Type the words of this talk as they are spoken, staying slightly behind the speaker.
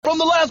From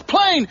the last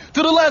plane,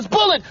 to the last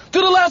bullet, to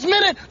the last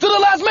minute, to the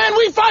last man,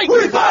 we fight!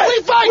 We fight!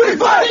 We fight! We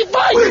fight! We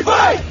fight! We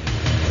fight!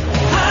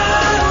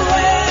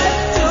 Highway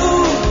to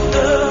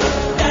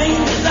the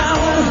danger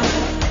zone.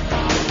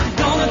 I'm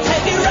gonna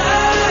take it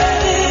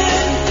right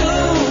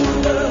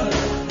into the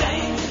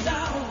danger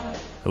zone.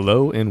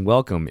 Hello and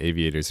welcome,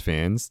 Aviators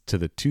fans, to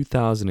the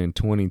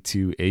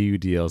 2022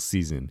 AUDL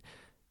season.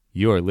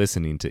 You are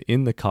listening to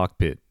In the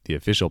Cockpit, the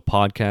official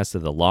podcast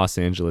of the Los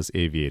Angeles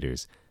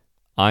Aviators.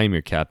 I am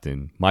your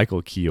captain,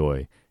 Michael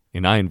Kioy,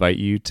 and I invite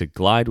you to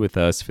glide with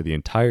us for the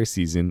entire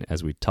season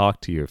as we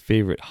talk to your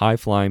favorite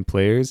high-flying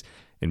players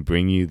and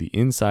bring you the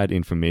inside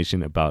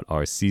information about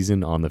our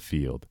season on the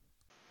field.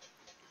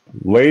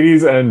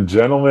 Ladies and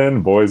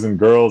gentlemen, boys and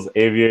girls,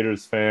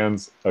 Aviators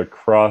fans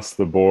across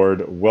the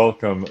board,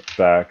 welcome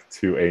back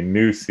to a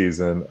new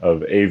season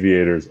of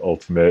Aviators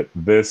Ultimate.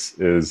 This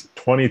is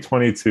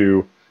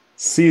 2022,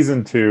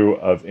 Season 2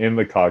 of In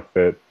the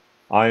Cockpit.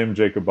 I am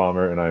Jacob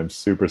Bomber, and I am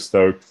super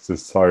stoked to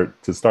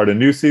start a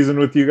new season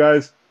with you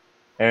guys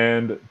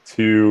and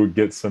to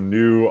get some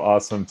new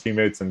awesome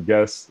teammates and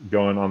guests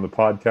going on the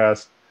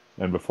podcast.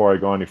 And before I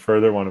go any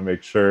further, I want to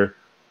make sure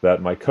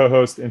that my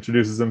co-host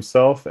introduces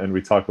himself and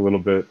we talk a little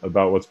bit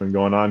about what's been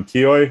going on.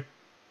 Kioy,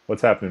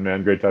 what's happening,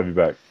 man? Great to have you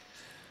back.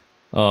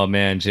 Oh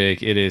man,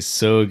 Jake, it is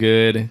so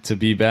good to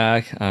be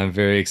back. I'm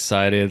very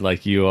excited,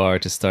 like you are,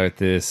 to start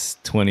this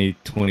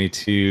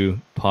 2022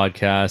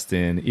 podcast,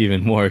 and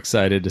even more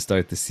excited to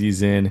start the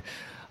season.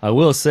 I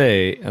will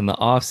say, in the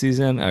off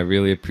season, I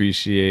really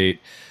appreciate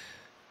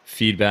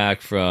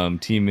feedback from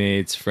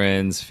teammates,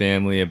 friends,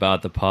 family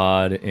about the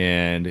pod,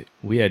 and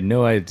we had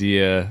no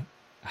idea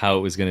how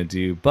it was going to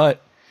do,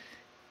 but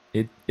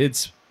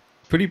it's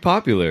pretty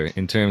popular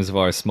in terms of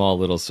our small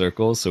little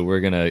circle, so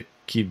we're going to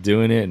keep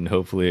doing it and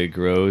hopefully it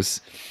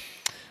grows.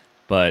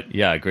 But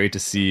yeah, great to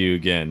see you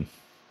again.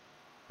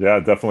 Yeah,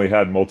 definitely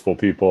had multiple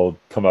people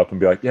come up and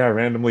be like, yeah, I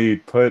randomly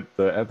put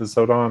the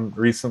episode on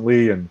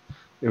recently and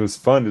it was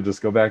fun to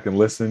just go back and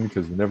listen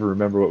because we never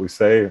remember what we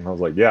say. And I was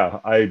like, yeah,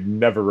 I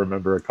never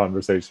remember a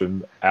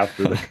conversation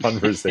after the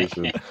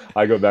conversation.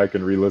 I go back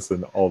and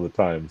re-listen all the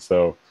time.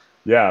 So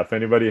yeah, if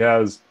anybody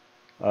has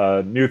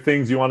new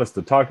things you want us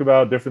to talk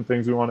about, different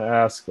things we want to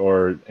ask,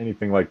 or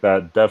anything like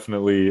that,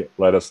 definitely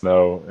let us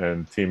know.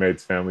 And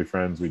teammates, family,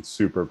 friends, we'd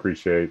super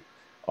appreciate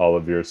all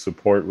of your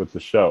support with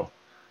the show.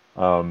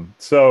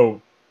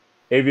 So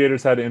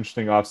Aviators had an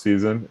interesting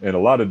offseason in a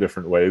lot of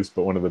different ways,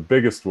 but one of the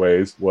biggest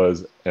ways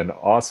was an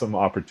awesome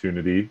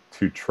opportunity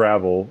to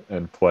travel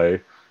and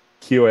play.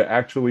 Kioy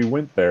actually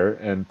went there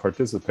and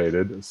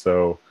participated.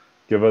 So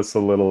give us a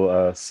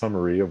little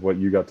summary of what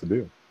you got to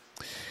do.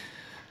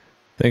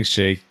 Thanks,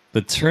 Jake.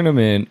 The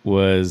tournament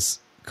was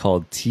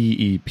called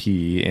TEP,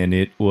 and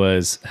it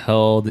was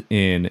held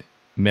in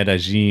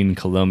Medellin,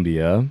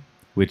 Colombia,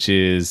 which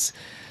is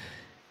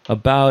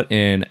about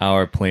an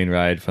hour plane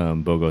ride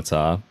from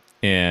Bogota.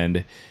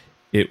 And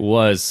it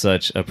was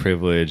such a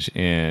privilege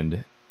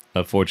and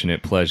a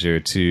fortunate pleasure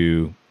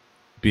to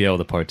be able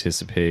to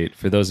participate.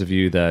 For those of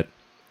you that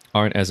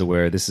aren't as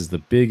aware, this is the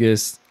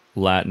biggest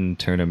Latin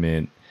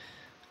tournament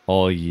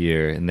all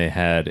year, and they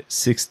had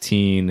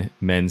 16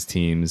 men's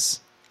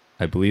teams.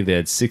 I believe they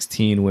had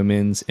 16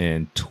 women's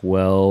and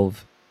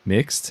 12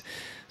 mixed.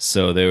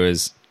 So there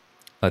was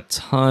a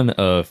ton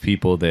of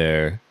people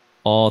there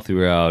all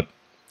throughout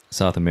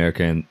South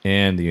America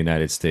and the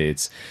United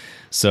States.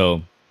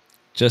 So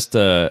just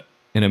an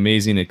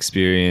amazing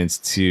experience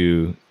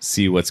to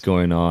see what's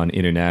going on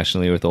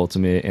internationally with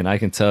Ultimate. And I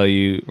can tell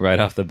you right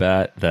off the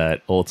bat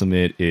that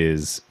Ultimate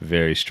is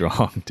very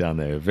strong down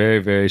there. Very,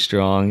 very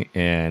strong.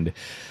 And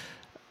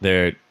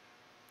they're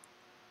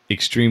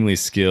extremely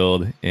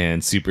skilled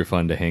and super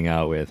fun to hang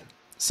out with.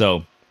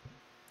 So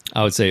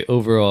I would say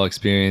overall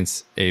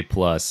experience A+.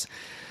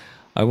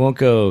 I won't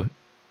go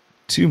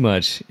too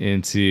much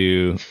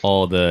into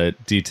all the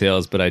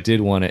details, but I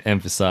did want to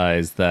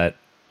emphasize that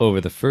over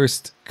the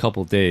first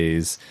couple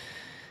days,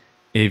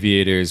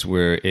 Aviators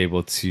were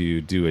able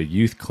to do a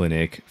youth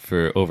clinic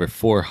for over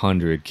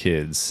 400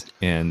 kids.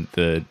 And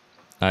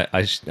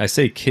I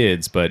say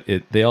kids, but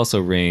they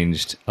also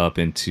ranged up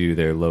into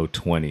their low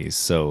 20s.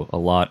 So a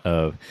lot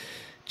of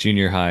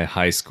junior high,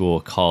 high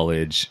school,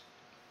 college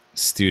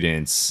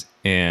students.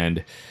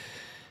 And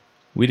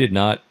we did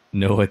not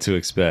know what to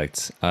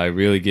expect. I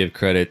really give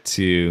credit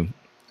to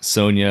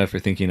Sonia for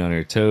thinking on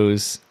her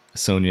toes.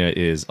 Sonia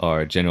is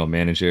our general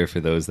manager,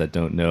 for those that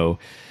don't know.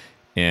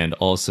 And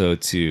also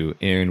to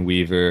Aaron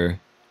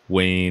Weaver,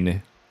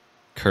 Wayne,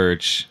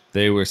 Kirch.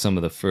 They were some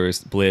of the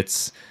first,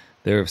 Blitz.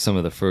 They were some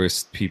of the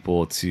first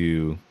people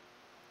to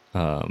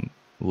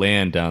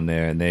land down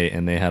there, and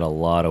they had a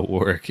lot of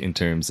work in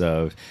terms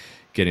of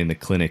getting the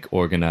clinic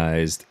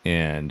organized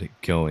and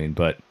going.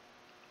 But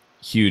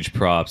huge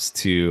props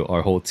to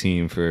our whole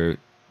team for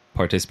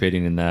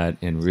participating in that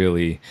and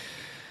really,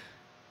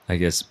 I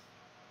guess,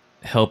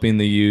 helping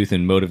the youth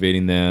and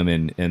motivating them.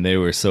 And they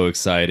were so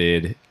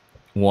excited,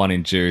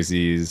 wanting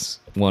jerseys,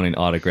 wanting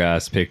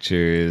autographs,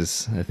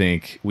 pictures. I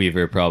think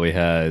Weaver probably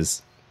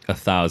has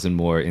 1,000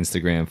 more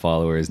Instagram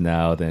followers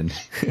now than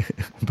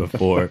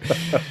before.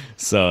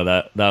 So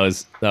that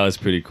was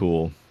pretty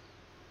cool.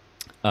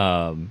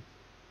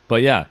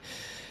 But yeah,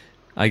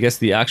 I guess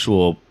the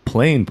actual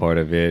playing part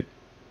of it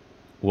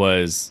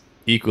was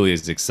equally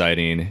as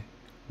exciting.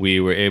 We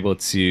were able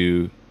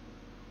to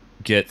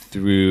get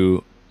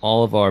through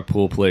all of our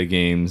pool play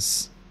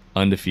games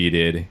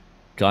undefeated,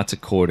 got to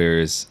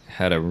quarters,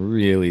 had a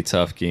really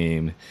tough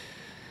game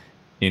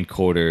in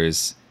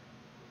quarters,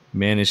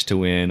 managed to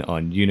win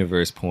on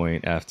Universe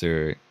Point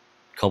after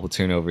a couple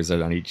turnovers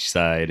on each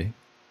side,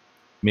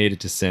 made it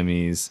to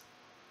semis,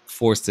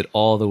 forced it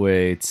all the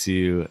way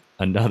to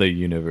another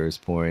Universe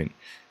Point,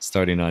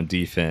 starting on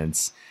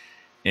defense.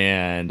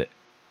 And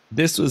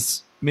this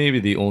was maybe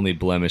the only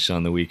blemish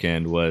on the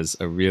weekend, was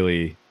a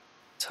really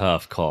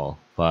tough call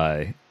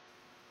by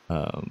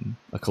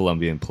a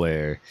Colombian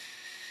player.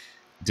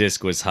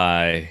 Disc was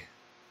high,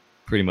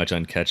 pretty much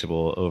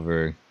uncatchable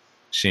over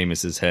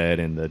Seamus's head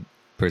and the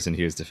person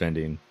he was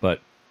defending. But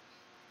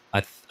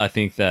I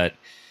think that,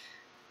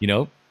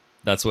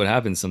 that's what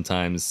happens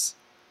sometimes.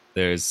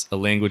 There's a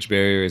language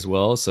barrier as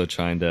well, so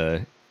trying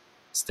to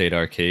state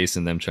our case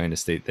and them trying to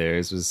state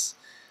theirs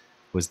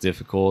was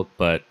difficult.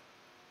 But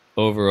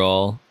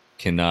overall,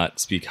 cannot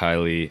speak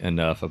highly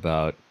enough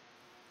about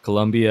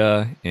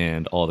Colombia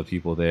and all the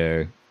people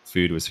there.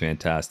 Food was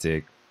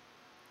fantastic.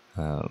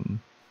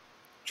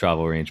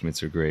 Travel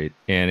arrangements are great,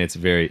 and it's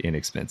very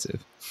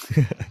inexpensive.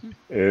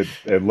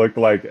 It looked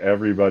like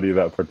everybody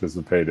that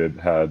participated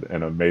had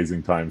an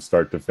amazing time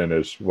start to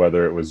finish,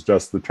 whether it was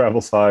just the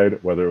travel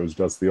side, whether it was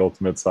just the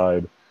ultimate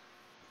side.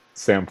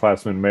 Sam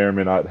Plassman may or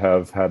may not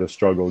have had a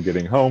struggle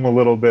getting home a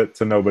little bit,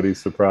 to nobody's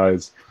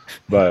surprise,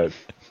 but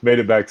made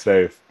it back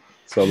safe.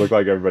 So it looked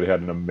like everybody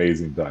had an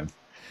amazing time.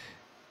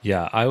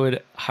 Yeah, I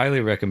would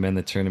highly recommend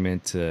the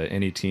tournament to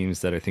any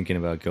teams that are thinking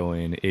about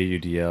going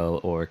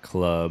AUDL or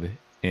club,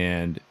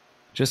 and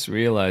just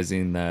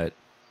realizing that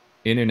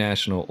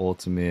International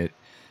Ultimate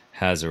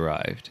has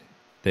arrived.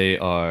 They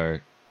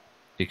are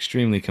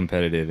extremely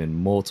competitive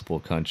in multiple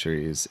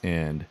countries,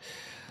 and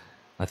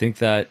I think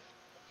that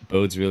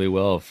bodes really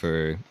well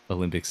for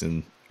Olympics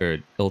or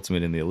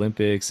Ultimate in the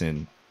Olympics,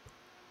 and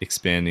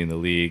expanding the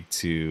league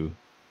to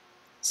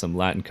some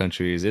Latin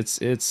countries.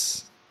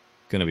 It's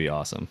going to be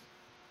awesome.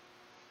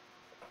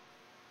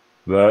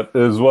 That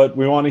is what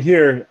we want to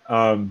hear.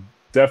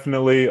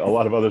 Definitely a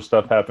lot of other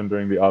stuff happened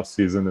during the off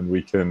season, and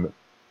we can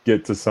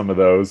get to some of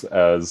those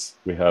as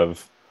we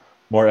have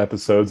more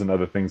episodes and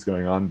other things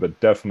going on, but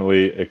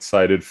definitely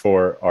excited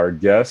for our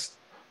guest.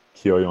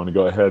 Keo, you want to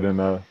go ahead and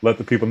let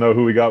the people know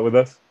who we got with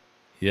us?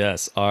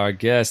 Yes, our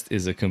guest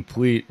is a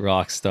complete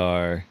rock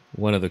star,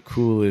 one of the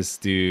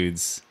coolest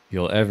dudes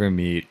you'll ever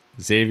meet,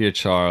 Xavier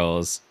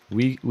Charles.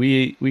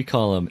 We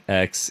call him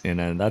X,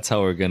 and that's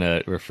how we're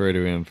gonna refer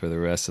to him for the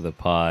rest of the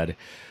pod.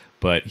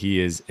 But he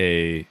is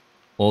a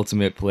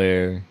ultimate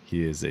player.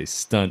 He is a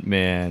stunt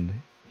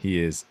man.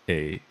 He is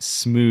a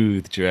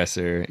smooth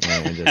dresser,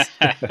 and just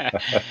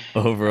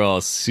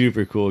overall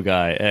super cool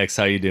guy. X,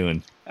 how you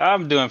doing?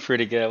 I'm doing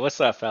pretty good. What's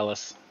up,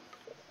 fellas?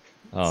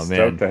 Oh man,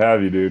 Stoked to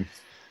have you, dude.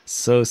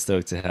 So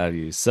stoked to have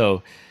you.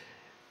 So,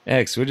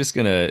 X, we're just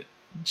gonna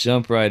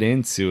jump right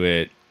into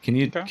it. Can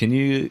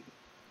you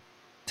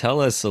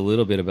tell us a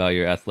little bit about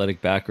your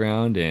athletic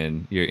background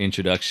and your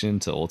introduction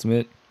to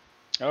Ultimate?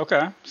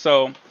 Okay.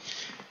 So,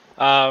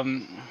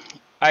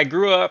 I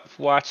grew up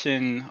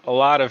watching a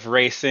lot of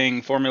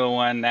racing, Formula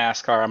One,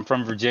 NASCAR. I'm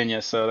from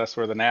Virginia, so that's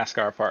where the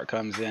NASCAR part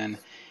comes in.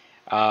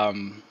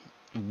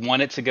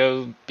 Wanted to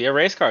go be a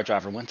race car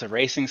driver. Went to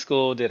racing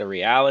school, did a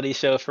reality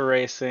show for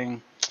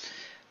racing.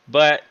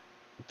 But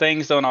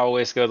things don't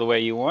always go the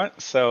way you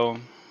want, so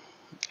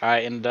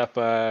I ended up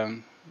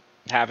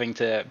having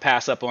to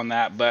pass up on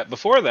that. But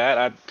before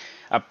that,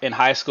 I in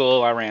high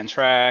school, I ran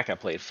track, I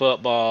played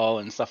football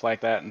and stuff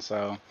like that. And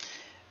so,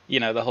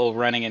 the whole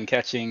running and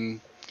catching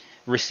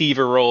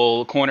receiver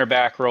role,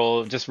 cornerback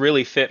role just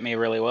really fit me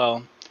really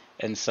well.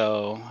 And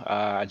so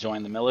I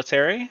joined the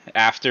military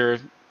after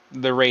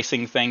the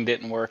racing thing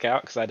didn't work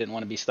out because I didn't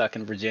want to be stuck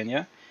in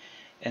Virginia.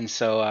 And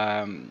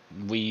so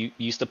we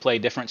used to play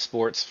different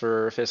sports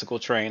for physical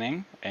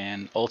training,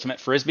 and Ultimate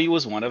Frisbee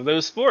was one of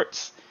those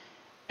sports.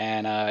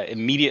 And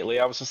immediately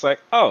I was just like,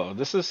 oh,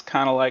 this is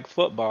kind of like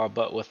football,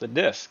 but with a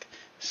disc.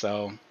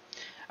 So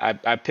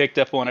I picked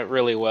up on it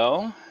really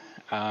well.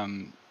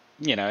 And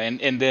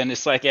then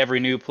it's like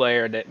every new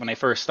player that when they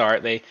first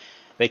start, they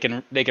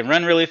can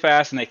run really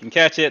fast and they can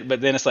catch it,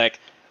 but then it's like,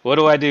 what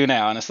do I do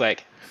now? And it's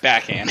like,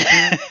 backhand.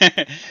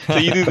 So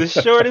you do the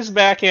shortest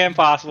backhand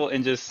possible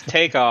and just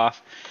take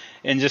off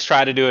and just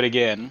try to do it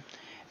again.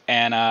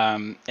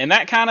 And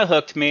that kind of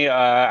hooked me.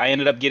 I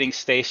ended up getting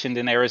stationed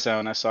in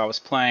Arizona, so I was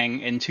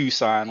playing in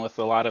Tucson with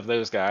a lot of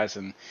those guys,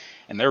 and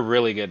they're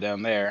really good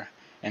down there.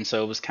 And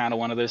so it was kind of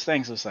one of those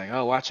things. It was like,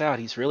 oh, watch out,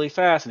 he's really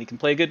fast and he can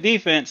play good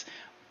defense.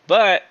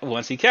 But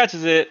once he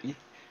catches it,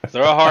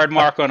 throw a hard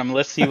mark on him.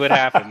 Let's see what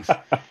happens.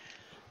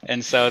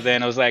 And so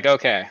then I was like,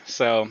 okay.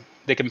 So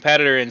the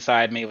competitor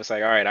inside me was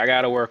like, all right, I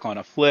got to work on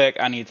a flick.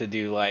 I need to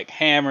do like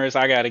hammers.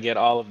 I got to get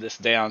all of this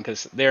down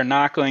because they're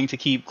not going to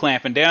keep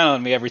clamping down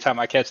on me every time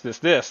I catch this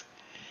disc.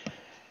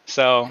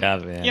 So, Yeah,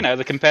 man.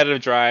 the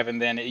competitive drive,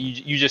 and then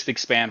you just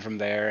expand from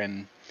there.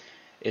 And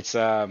it's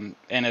and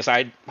as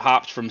I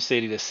hopped from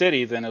city to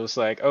city, then it was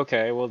like,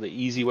 okay, well, the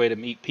easy way to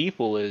meet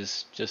people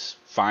is just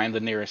find the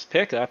nearest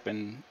pickup,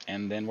 and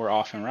then we're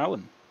off and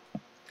rolling.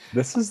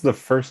 This is the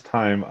first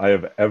time I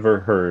have ever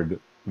heard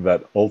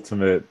that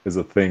ultimate is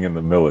a thing in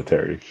the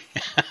military.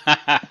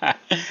 I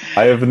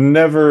have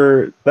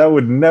never, that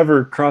would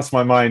never cross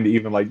my mind,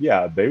 even like,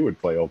 yeah, they would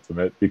play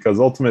ultimate, because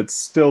ultimate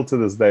still to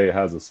this day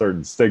has a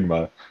certain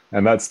stigma,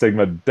 and that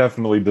stigma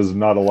definitely does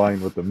not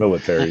align with the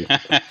military.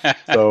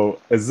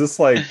 So is this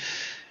like,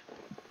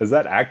 is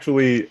that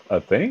actually a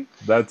thing?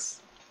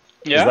 Is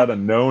that a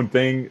known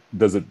thing?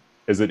 Is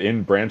it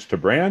in branch to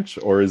branch,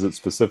 or is it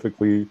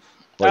specifically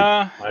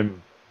like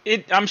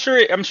I'm sure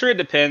it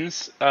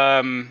depends.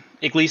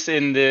 At least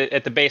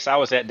at the base I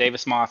was at,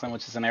 Davis Monthan,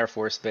 which is an Air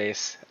Force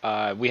base,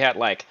 we had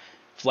like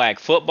flag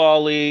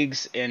football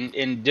leagues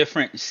and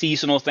different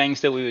seasonal things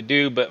that we would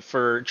do. But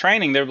for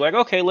training, they were like,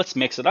 okay, let's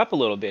mix it up a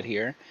little bit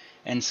here.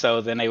 And so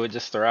then they would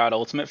just throw out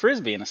ultimate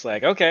frisbee, and it's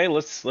like, okay,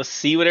 let's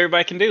see what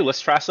everybody can do. Let's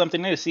try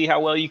something new, see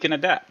how well you can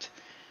adapt.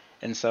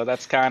 And so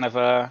that's kind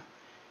of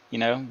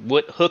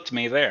what hooked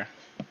me there.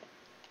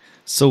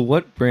 So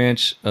what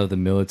branch of the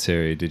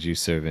military did you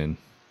serve in?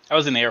 I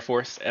was in the Air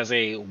Force as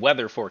a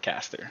weather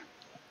forecaster.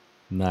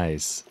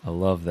 Nice. I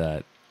love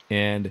that.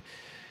 And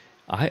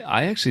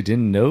I actually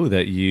didn't know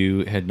that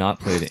you had not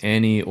played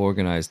any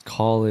organized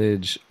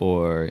college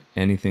or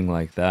anything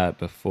like that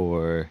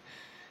before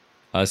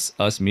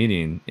us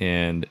meeting.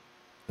 And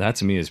that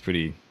to me is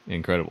pretty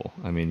incredible.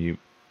 I mean,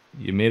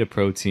 you made a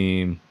pro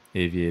team,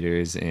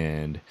 Aviators,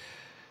 and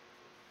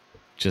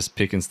just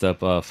picking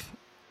stuff up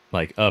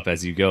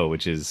as you go,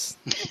 which is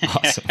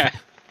awesome.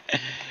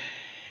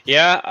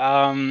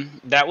 Yeah,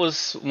 that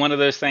was one of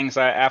those things.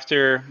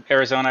 After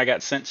Arizona, I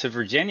got sent to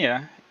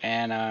Virginia,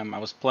 and I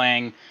was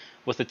playing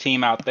with a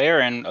team out there,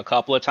 and a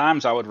couple of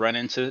times I would run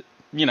into,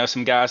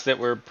 some guys that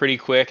were pretty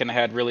quick and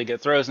had really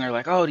good throws, and they're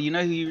like, oh, do you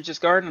know who you were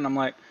just guarding? And I'm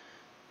like,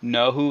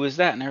 no, who is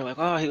that? And they're like,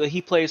 oh,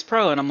 he plays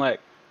pro. And I'm like,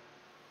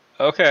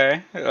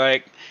 okay.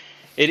 Like,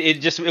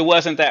 it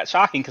wasn't that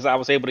shocking because I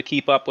was able to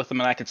keep up with them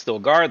and I could still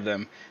guard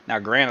them. Now,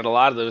 granted, a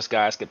lot of those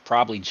guys could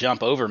probably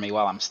jump over me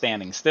while I'm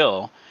standing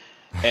still.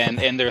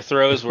 And their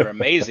throws were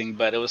amazing,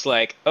 but it was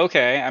like,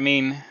 okay, I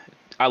mean,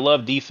 I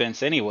love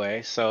defense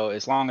anyway, so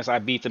as long as I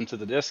beat them to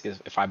the disc,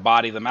 if I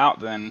body them out,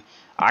 then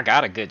I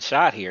got a good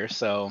shot here,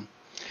 so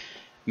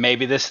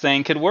maybe this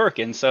thing could work.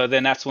 And so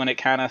then that's when it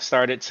kind of I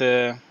started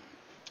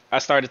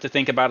to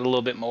think about it a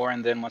little bit more,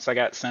 and then once I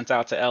got sent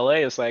out to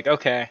LA, it's like,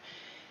 okay,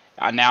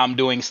 now I'm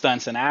doing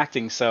stunts and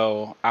acting,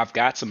 so I've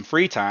got some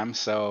free time,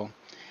 so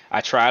I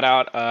tried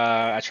out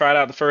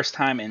the first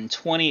time in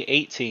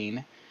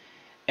 2018.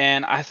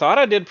 And I thought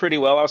I did pretty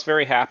well. I was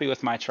very happy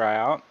with my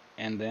tryout.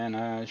 And then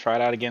I tried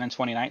out again in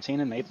 2019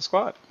 and made the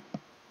squad.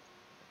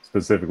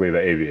 specifically the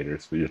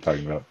Aviators that you're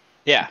talking about?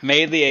 Yeah,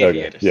 made the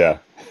Aviators. Okay,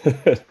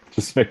 yeah.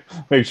 Just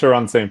make sure we're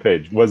on the same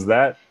page.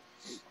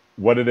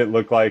 What did it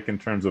look like in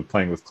terms of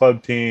playing with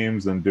club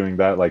teams and doing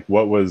that? Like,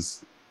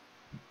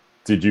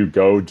 did you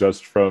go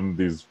just from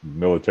these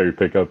military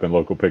pickup and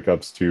local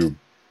pickups to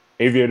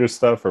Aviator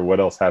stuff, or what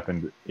else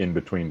happened in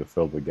between to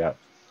fill the gap?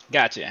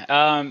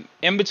 Gotcha.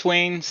 In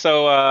between,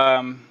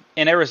 so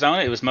in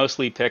Arizona, it was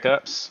mostly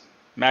pickups.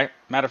 Matter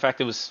of fact,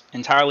 it was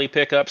entirely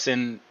pickups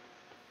in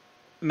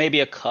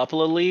maybe a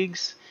couple of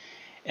leagues.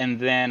 And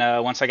then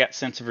once I got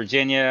sent to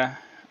Virginia,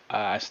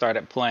 I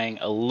started playing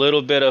a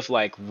little bit of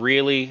like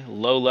really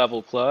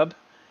low-level club.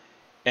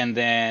 And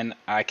then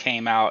I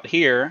came out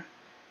here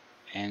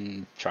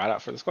and tried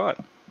out for the squad.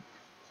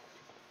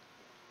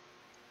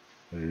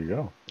 There you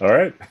go. All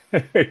right.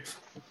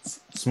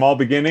 Small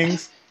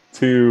beginnings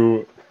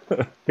to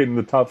hitting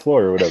the top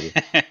floor or whatever.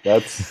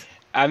 That's...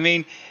 I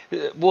mean,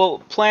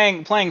 well,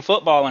 playing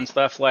football and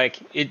stuff, like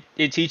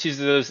it teaches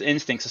those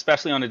instincts,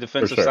 especially on the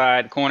defensive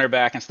side,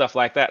 cornerback and stuff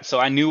like that. So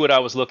I knew what I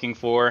was looking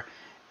for,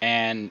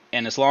 and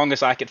as long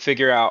as I could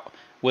figure out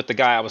what the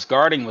guy I was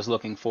guarding was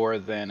looking for,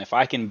 then if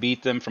I can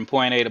beat them from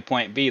point A to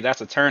point B,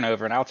 that's a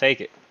turnover, and I'll take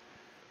it.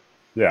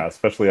 Yeah,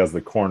 especially as the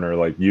corner,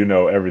 like you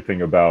know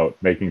everything about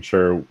making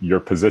sure you're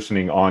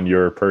positioning on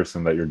your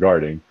person that you're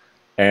guarding,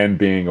 and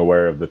being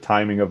aware of the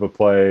timing of a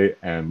play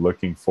and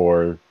looking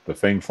for the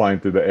thing flying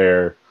through the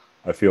air.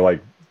 I feel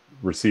like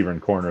receiver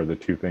and corner are the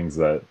two things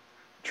that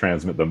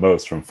transmit the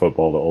most from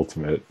football to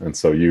ultimate. And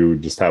so you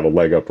just have a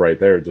leg up right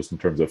there just in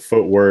terms of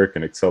footwork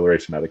and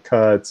acceleration out of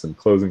cuts and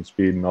closing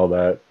speed and all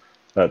that.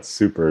 That's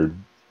super,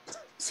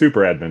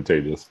 super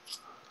advantageous.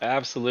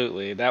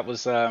 Absolutely. That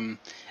was,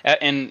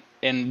 and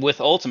with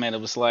ultimate,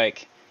 it was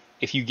like,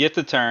 if you get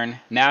the turn,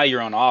 now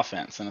you're on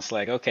offense. And it's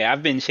like, okay,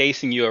 I've been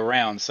chasing you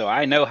around, so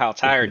I know how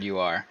tired you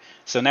are.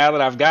 So now that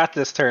I've got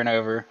this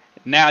turnover,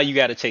 now you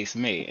got to chase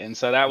me. And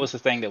so that was the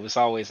thing that was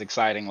always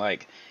exciting.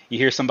 Like, you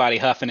hear somebody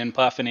huffing and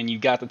puffing, and you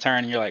got the turn,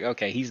 and you're like,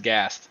 okay, he's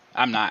gassed.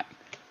 I'm not.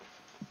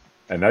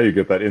 And now you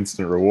get that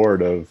instant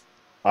reward of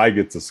I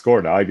get to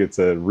score now. I get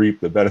to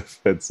reap the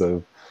benefits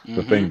of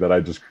the thing that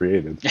I just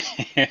created.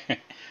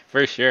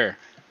 For sure.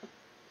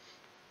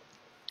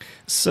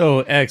 So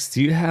X,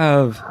 do you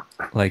have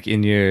like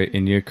in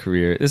your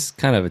career? This is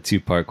kind of a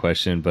two-part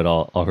question, but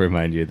I'll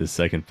remind you of the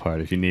second part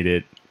if you need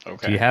it.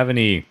 Okay. Do you have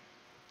any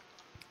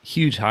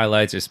huge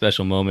highlights or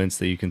special moments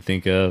that you can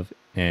think of?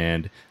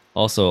 And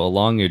also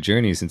along your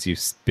journey, since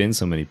you've been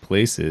so many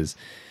places,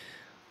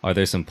 are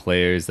there some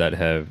players that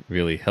have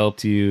really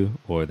helped you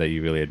or that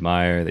you really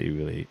admire, that you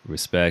really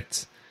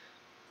respect?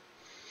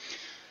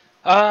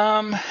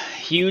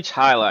 Huge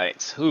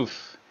highlights.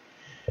 Oof.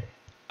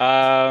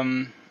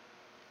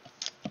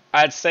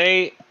 I'd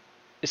say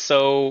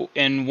so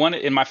in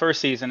my first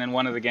season in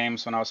one of the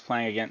games when I was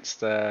playing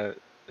against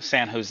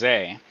San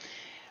Jose,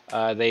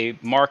 they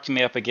marked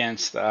me up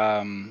against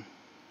I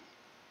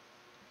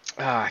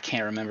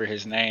can't remember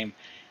his name.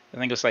 I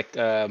think it was like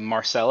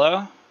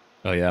Marcelo.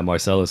 Oh yeah,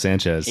 Marcelo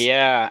Sanchez.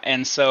 Yeah,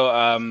 and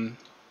so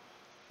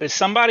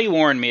somebody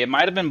warned me. It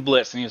might have been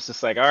Blitz, and he was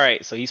just like, "All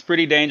right, so he's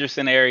pretty dangerous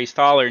in the air. He's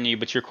taller than you,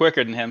 but you're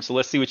quicker than him. So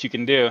let's see what you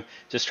can do.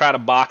 Just try to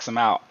box him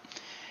out."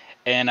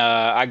 And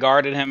I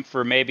guarded him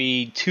for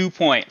maybe 2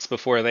 points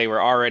before they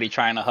were already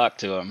trying to huck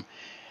to him,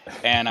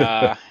 and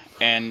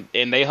and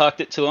they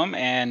hucked it to him,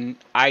 and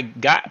I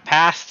got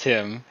past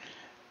him.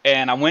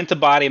 And I went to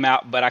body him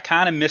out, but I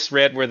kind of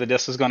misread where the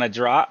disc was going to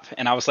drop,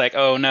 and I was like,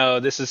 "Oh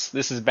no, this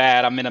is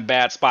bad. I'm in a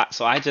bad spot."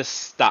 So I just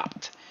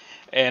stopped.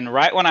 And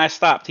right when I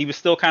stopped, he was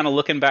still kind of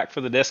looking back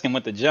for the disc and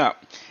went to jump,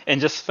 and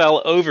just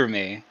fell over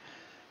me.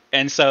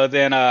 And so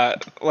then,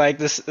 like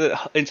this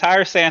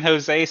entire San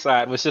Jose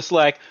side was just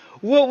like,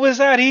 "What was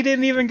that? He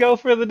didn't even go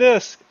for the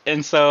disc."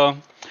 And so,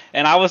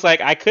 and I was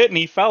like, "I couldn't.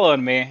 He fell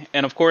on me."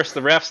 And of course,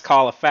 the refs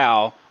call a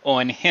foul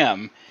on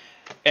him.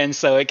 And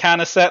so it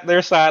kind of set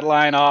their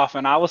sideline off,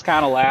 and I was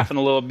kind of laughing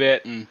a little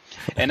bit, and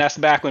that's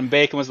back when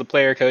Bacon was the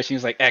player coach, and he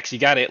was like, "X, you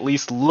got to at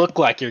least look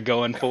like you're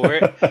going for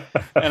it."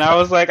 And I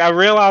was like, I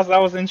realized I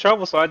was in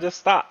trouble, so I just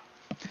stopped.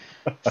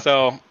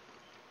 So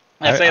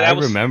I'd say I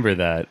remember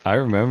that. I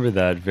remember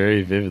that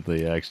very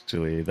vividly,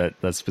 actually,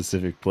 that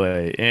specific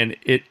play. And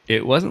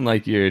it wasn't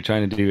like you're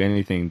trying to do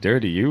anything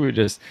dirty. You were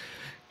just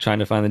trying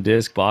to find the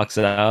disc, box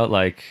it out,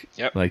 like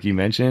you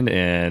mentioned,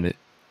 and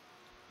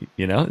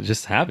you know, it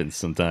just happens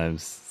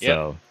sometimes. Yep.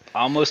 So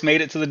I almost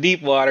made it to the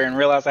deep water and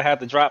realized I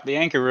had to drop the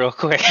anchor real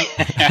quick.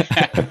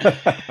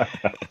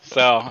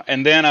 So,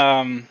 and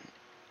then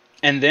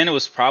it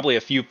was probably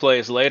a few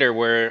plays later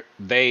where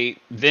they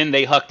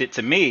hucked it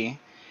to me,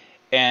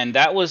 and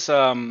that was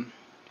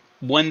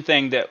one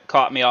thing that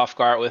caught me off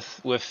guard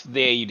with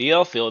the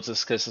AUDL fields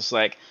is because it's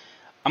like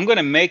I'm going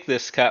to make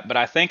this cut, but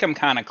I think I'm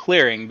kind of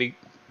clearing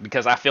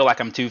because I feel like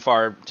I'm too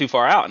far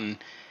out,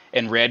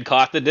 and Red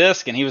caught the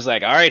disc, and he was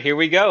like, "All right, here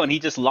we go," and he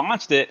just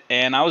launched it,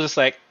 and I was just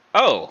like,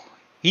 "Oh,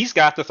 he's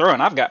got the throw,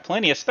 and I've got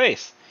plenty of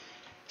space."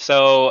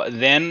 So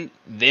then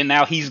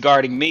now he's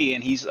guarding me,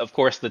 and he's of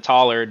course the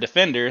taller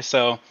defender.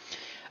 So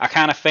I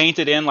kind of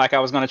feinted in like I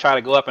was going to try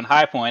to go up and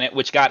high point it,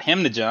 which got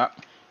him to jump,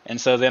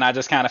 and so then I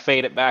just kind of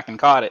faded back and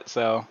caught it.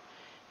 So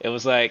it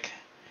was kind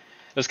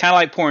of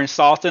like pouring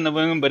salt in the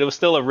wound, but it was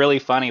still a really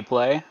funny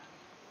play.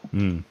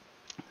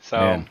 So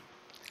man,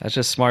 that's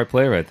just smart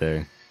play right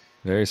there.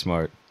 Very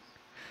smart.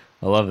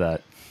 I love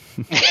that.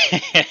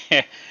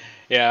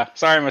 Yeah,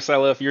 sorry,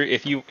 Marcelo, if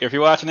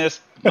you're watching this,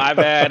 my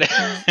bad.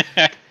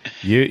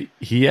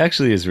 He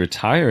actually is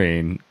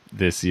retiring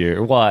this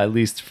year. Well, at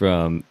least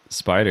from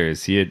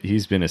Spiders,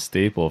 he's been a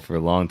staple for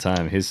a long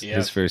time.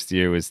 His first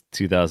year was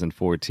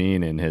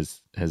 2014, and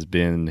has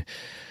been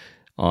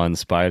on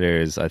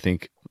Spiders. I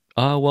think.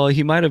 Well,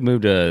 he might have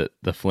moved to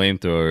the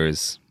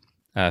Flamethrowers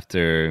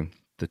after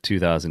the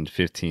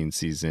 2015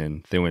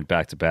 season. They went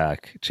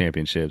back-to-back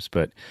championships,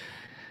 but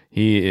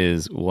he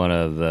is one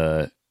of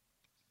the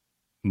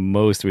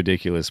most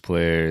ridiculous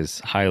players,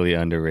 highly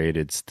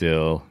underrated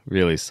still,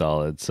 really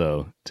solid.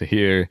 So to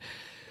hear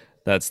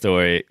that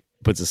story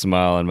puts a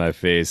smile on my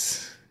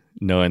face,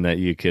 knowing that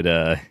you could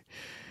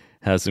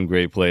have some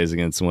great plays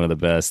against one of the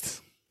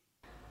best.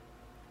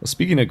 Well,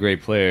 speaking of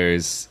great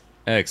players,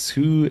 X,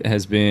 who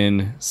has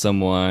been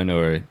someone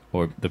or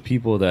the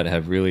people that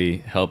have really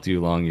helped you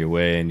along your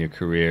way in your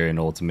career in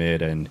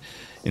Ultimate and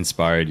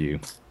inspired you?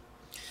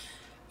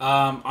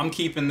 I'm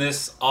keeping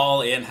this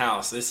all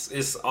in-house. This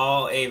is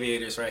all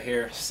aviators right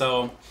here.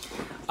 So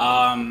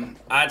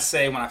I'd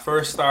say when I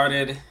first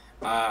started,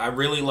 I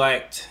really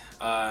liked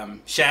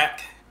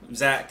Zach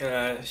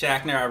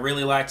Schachner. I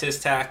really liked his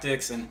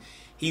tactics, and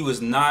he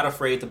was not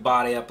afraid to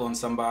body up on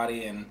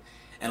somebody, and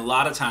a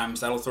lot of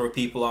times that'll throw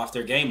people off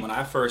their game. When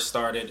I first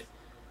started,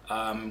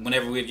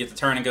 whenever we'd get the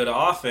turn and go to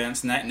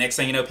offense, and next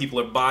thing you know, people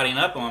are bodying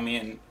up on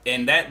me,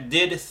 and that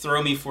did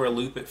throw me for a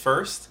loop at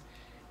first.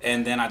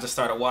 And then I just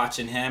started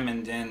watching him,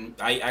 and then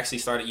I actually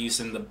started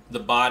using the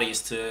bodies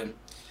to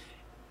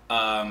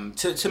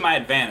my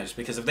advantage,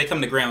 because if they come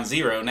to ground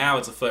zero, now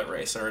it's a foot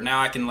race, or now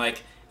I can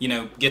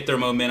get their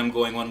momentum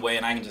going one way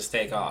and I can just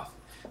take off.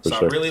 So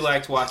I really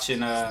liked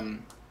watching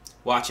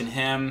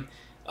him.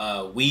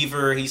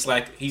 Weaver, he's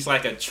like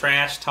a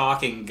trash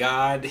talking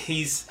god.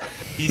 He's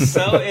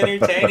so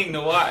entertaining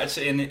to watch,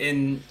 and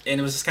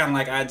it was just kind of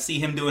like I'd see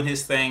him doing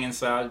his thing, and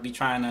so I'd be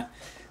trying to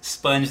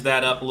sponge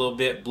that up a little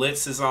bit.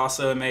 Blitz is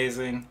also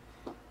amazing.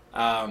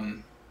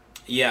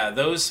 Yeah,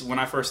 those, when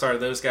I first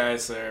started, those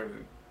guys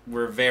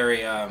were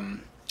very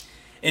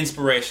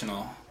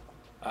inspirational.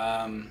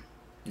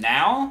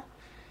 Now,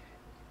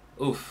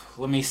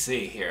 let me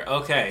see here.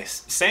 Okay,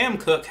 Sam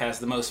Cooke has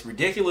the most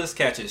ridiculous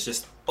catches,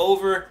 just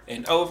over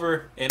and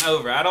over and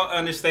over. I don't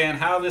understand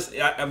how this.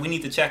 We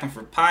need to check him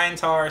for pine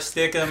tar,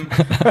 stick him,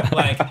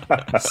 like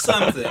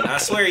something. I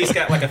swear he's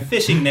got like a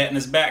fishing net in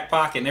his back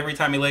pocket, and every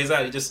time he lays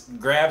out, he just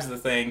grabs the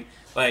thing.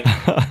 Like,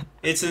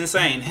 it's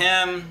insane.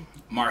 Him,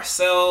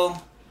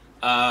 Marcel.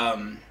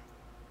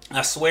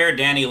 I swear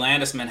Danny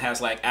Landisman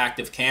has like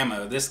active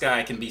camo. This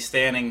guy can be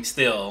standing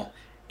still,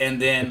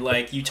 and then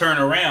like you turn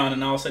around,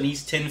 and all of a sudden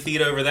he's 10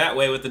 feet over that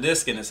way with the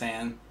disc in his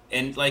hand,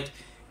 and like.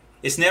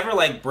 It's never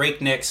like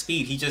breakneck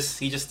speed. He just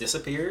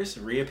disappears,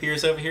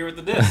 reappears over here with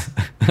the disc,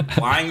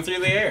 flying through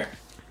the air.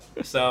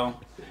 So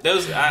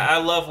I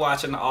love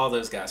watching all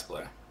those guys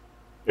play.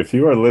 If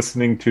you are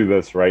listening to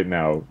this right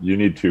now, you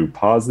need to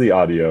pause the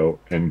audio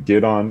and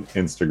get on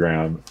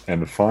Instagram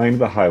and find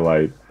the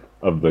highlight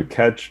of the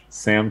catch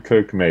Sam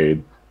Cooke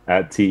made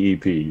at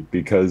TEP,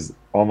 because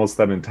almost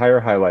that entire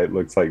highlight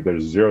looks like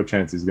there's zero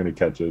chance he's going to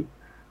catch it.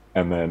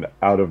 And then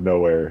out of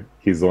nowhere,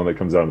 he's the one that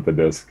comes out with the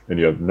disc, and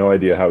you have no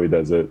idea how he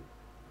does it.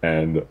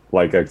 And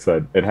like I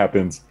said, it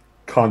happens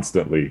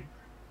constantly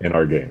in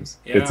our games.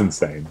 Yeah. It's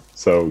insane.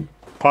 So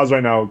pause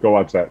right now, go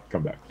watch that,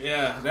 come back.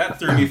 Yeah, that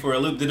threw me for a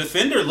loop. The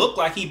defender looked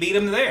like he beat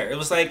him there. It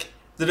was like,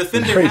 the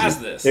defender Crazy. has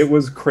this. It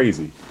was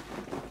crazy.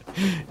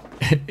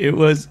 It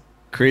was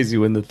crazy.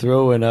 When the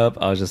throw went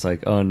up, I was just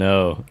like, oh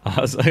no.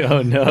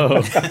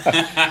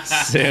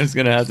 Sam's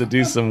going to have to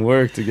do some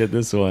work to get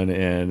this one.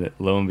 And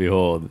lo and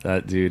behold,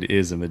 that dude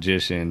is a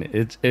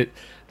magician.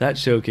 That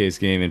showcase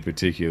game in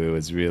particular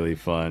was really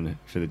fun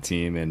for the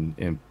team,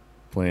 and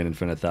playing in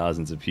front of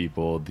thousands of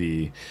people.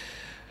 The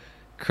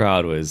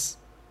crowd was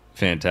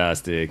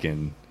fantastic,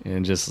 and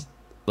just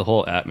the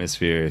whole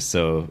atmosphere.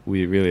 So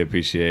we really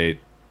appreciate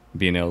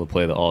being able to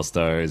play the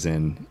All-Stars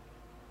and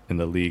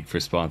the league for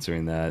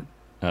sponsoring that.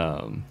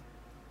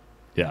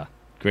 Yeah,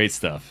 great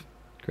stuff.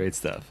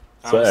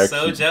 I was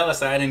so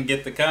jealous I didn't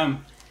get to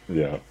come.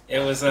 Yeah. It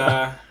was,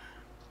 oh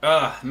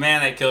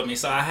man, that killed me.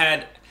 So I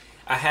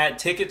had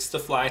tickets to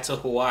fly to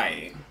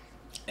Hawaii.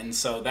 And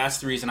so that's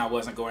the reason I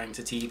wasn't going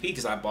to TEP,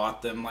 because I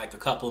bought them like a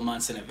couple of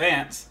months in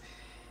advance.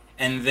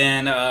 And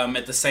then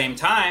at the same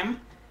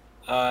time,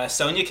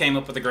 Sonia came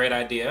up with a great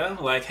idea.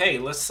 Like, hey,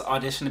 let's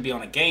audition to be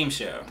on a game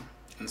show.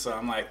 And so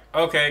I'm like,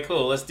 okay,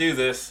 cool, let's do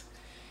this.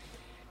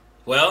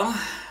 Well,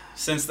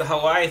 since the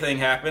Hawaii thing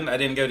happened, I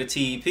didn't go to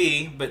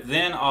TEP. But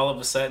then all of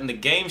a sudden, the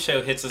game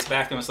show hits us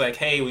back and was like,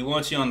 hey, we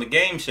want you on the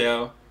game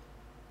show.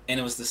 And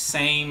it was the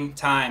same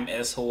time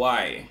as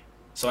Hawaii.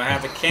 So I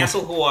had to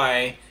cancel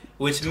Hawaii,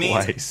 which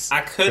means Twice.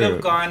 I could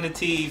have gone to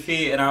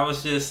TEP, and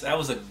that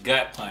was a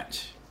gut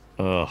punch.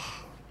 Ugh,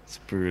 it's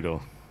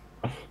brutal.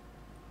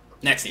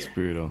 Next year. It's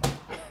brutal.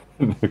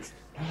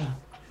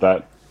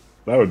 That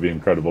would be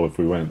incredible if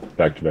we went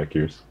back-to-back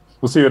years.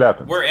 We'll see what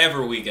happens.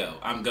 Wherever we go,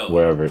 I'm going.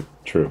 Wherever.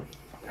 True.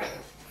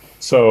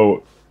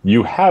 So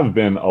you have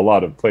been a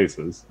lot of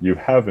places. You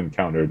have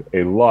encountered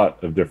a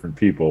lot of different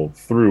people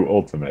through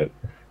Ultimate.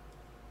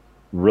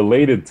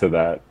 Related to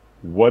that,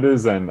 what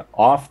is an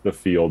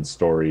off-the-field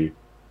story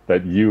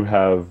that you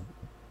have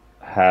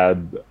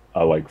had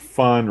a like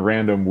fun,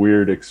 random,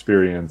 weird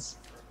experience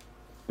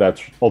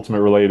that's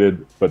Ultimate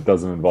related but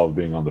doesn't involve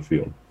being on the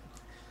field?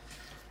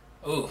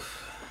 Ooh,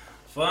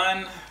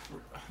 fun.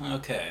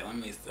 Okay, let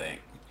me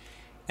think.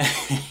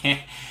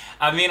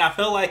 I mean, I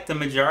feel like the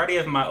majority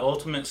of my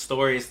Ultimate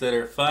stories that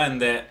are fun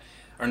that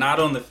are not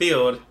on the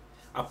field,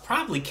 I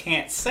probably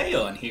can't say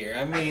on here.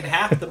 I mean,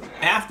 half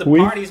the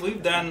parties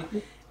we've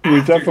done.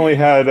 We've definitely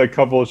had a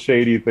couple of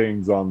shady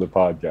things on the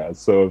podcast.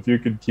 So if you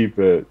could keep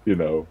it,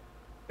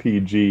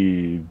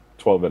 PG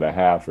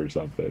 12.5 or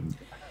something,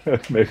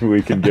 maybe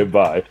we can get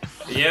by.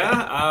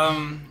 Yeah.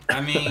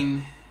 I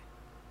mean,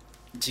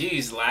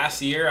 geez,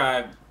 last year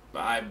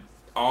I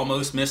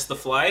almost missed the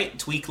flight.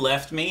 Tweak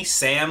left me.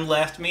 Sam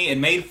left me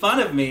and made fun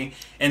of me.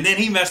 And then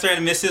he messed around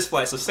and missed his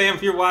flight. So Sam,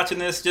 if you're watching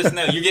this, just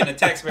know you're getting a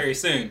text very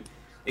soon.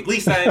 At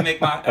least I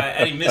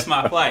didn't miss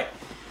my flight.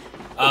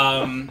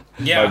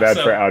 Yeah. My bad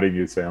for outing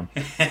you, Sam.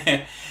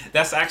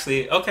 That's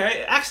actually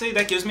okay. Actually,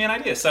 that gives me an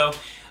idea. So,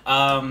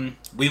 when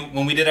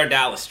we did our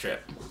Dallas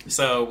trip,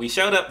 so we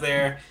showed up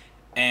there,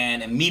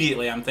 and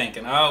immediately I'm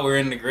thinking, oh, we're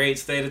in the great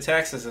state of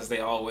Texas, as they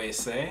always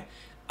say.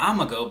 I'm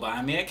gonna go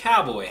buy me a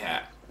cowboy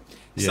hat.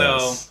 Yes.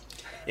 So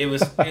it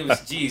was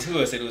geez, who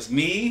was it? It was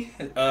me,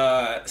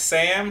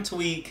 Sam,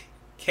 Tweak,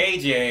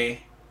 KJ,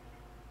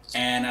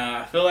 and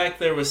I feel like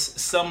there was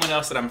someone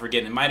else that I'm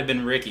forgetting. It might have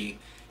been Ricky.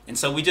 And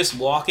so we just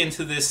walk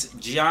into this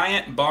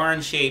giant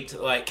barn-shaped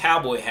like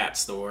cowboy hat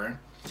store,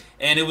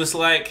 and it was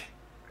like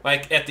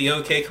like at the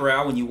OK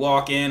Corral when you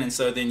walk in, and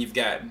so then you've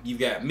got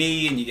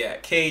me, and you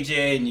got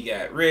KJ, and you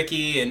got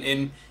Ricky,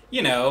 and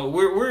you know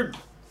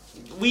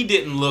we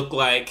didn't look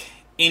like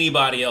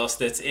anybody else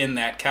that's in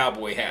that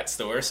cowboy hat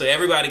store. So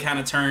everybody kind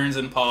of turns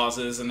and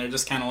pauses, and they're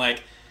just kind of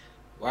like,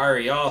 "Why are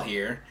y'all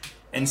here?"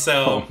 And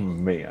so Oh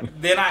man.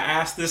 then I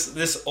asked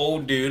this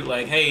old dude,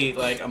 like, "Hey,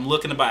 like I'm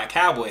looking to buy a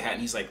cowboy hat,"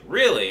 and he's like,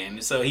 "Really?"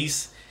 And so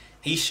he's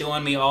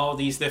showing me all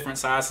these different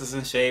sizes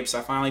and shapes.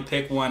 I finally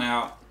pick one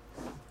out.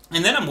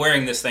 And then I'm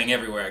wearing this thing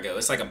everywhere I go.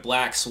 It's like a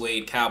black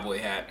suede cowboy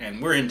hat,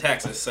 and we're in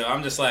Texas, so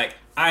I'm just like,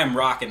 I am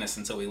rocking this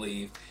until we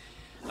leave.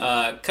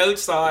 Coach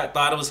saw it,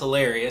 thought it was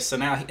hilarious, so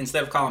now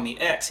instead of calling me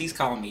X, he's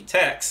calling me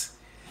Tex.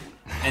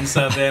 And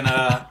so then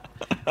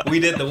we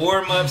did the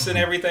warm-ups and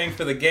everything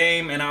for the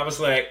game, and I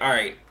was like, all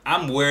right,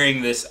 I'm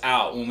wearing this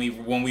out when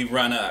we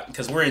run up,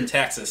 because we're in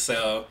Texas,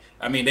 so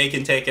I mean, they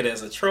can take it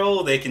as a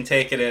troll, they can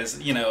take it as,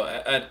 you know,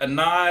 a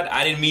nod.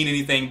 I didn't mean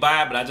anything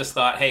by it, but I just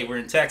thought, hey, we're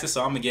in Texas,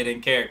 so I'm going to get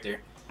in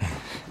character.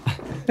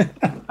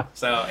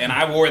 So, and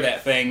I wore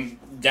that thing,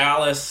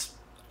 Dallas,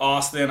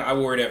 Austin, I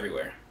wore it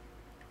everywhere.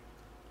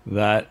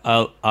 That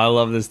I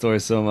love this story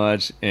so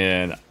much,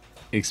 and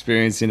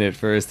experiencing it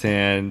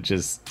firsthand,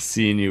 just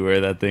seeing you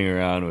wear that thing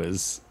around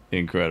was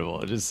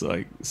incredible. Just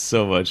like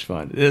so much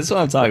fun. That's what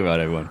I'm talking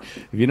about, everyone.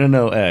 If you don't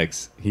know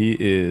X, he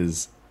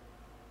is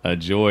a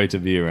joy to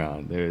be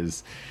around.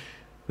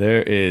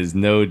 There is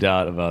no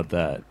doubt about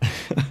that.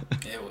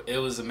 It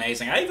was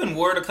amazing. I even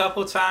wore it a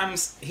couple of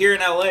times here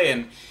in LA,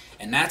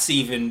 and that's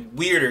even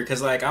weirder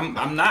because like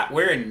I'm not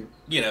wearing,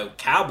 you know,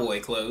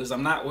 cowboy clothes.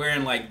 I'm not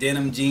wearing like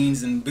denim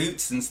jeans and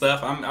boots and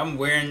stuff. I'm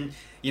wearing,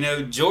 you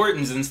know,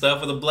 Jordans and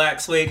stuff with a black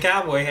suede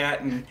cowboy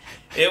hat, and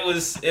it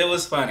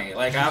was funny.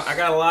 Like I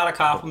got a lot of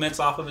compliments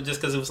off of it just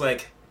because it was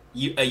like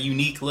a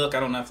unique look. I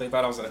don't know if they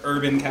thought I was an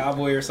urban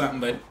cowboy or something,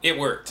 but it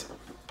worked.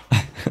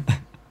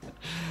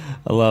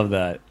 I love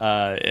that,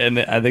 and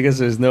I think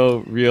there's no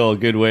real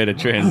good way to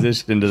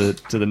transition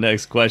to the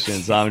next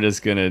question, so I'm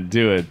just gonna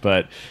do it.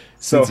 But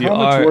So since how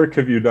much work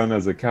have you done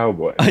as a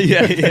cowboy?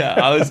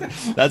 yeah,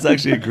 that's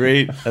actually a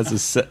great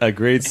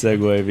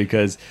segue,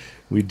 because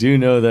we do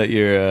know that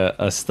you're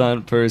a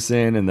stunt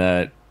person, and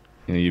that,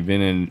 you know, you've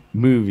been in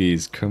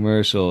movies,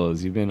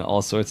 commercials, you've been in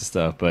all sorts of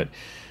stuff. But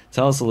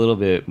tell us a little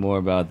bit more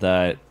about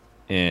that,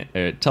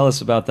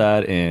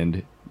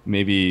 and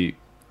maybe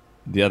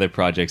the other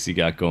projects you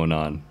got going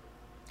on.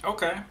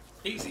 Okay,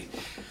 easy.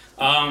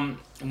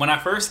 When I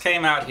first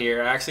came out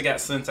here, I actually got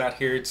sent out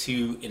here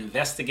to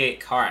investigate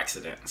car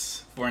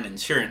accidents for an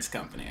insurance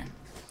company.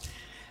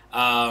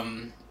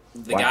 The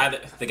guy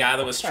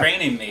that was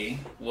training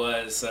me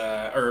was,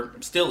 or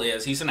still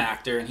is, he's an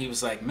actor, and he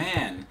was like,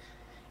 "Man,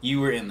 you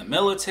were in the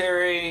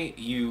military,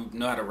 you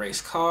know how to race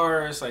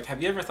cars. Like,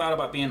 have you ever thought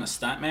about being a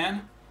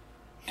stuntman?"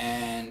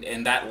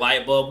 And that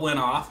light bulb went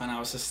off, and I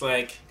was just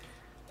like,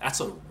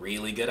 "That's a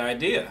really good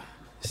idea."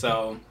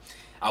 So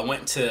I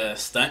went to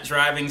stunt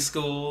driving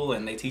school,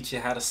 and they teach you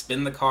how to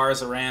spin the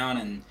cars around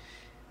and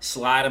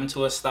slide them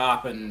to a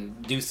stop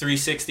and do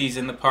 360s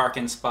in the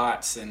parking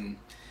spots. And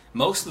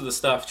most of the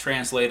stuff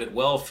translated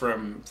well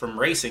from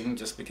racing,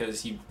 just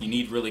because you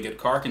need really good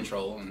car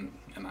control, and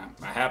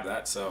I have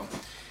that. So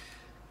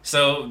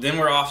then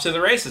we're off to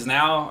the races.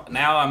 Now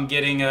I'm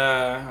getting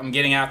out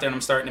there, and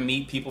I'm starting to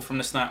meet people from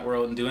the stunt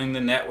world and doing the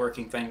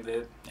networking thing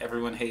that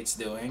everyone hates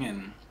doing,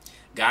 and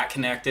got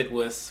connected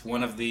with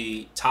one of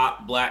the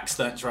top black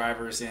stunt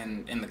drivers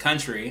in the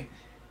country,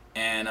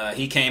 and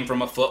he came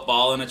from a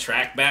football and a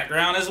track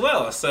background as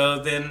well. So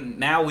then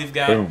now we've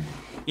got Boom.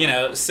 you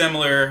know,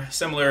 similar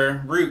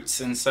roots,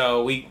 and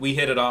so we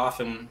hit it off,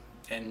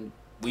 and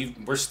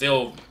we're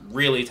still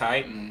really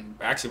tight. And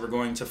actually, we're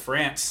going to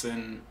France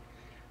in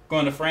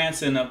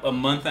a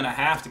month and a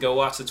half to go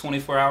watch the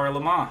 24-hour Le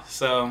Mans.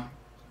 So.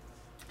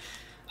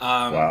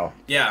 Wow.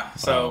 Yeah.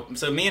 So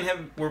me and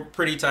him were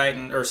pretty tight,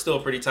 or still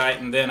pretty tight.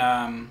 And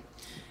then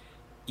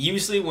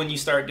usually when you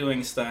start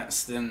doing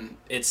stunts, then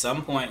at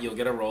some point you'll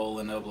get a role,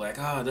 and they'll be like,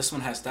 "Oh, this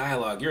one has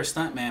dialogue. You're a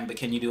stuntman, but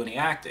can you do any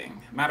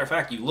acting?" Matter of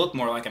fact, you look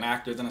more like an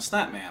actor than a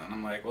stuntman. And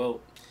I'm like,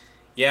 "Well,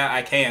 yeah,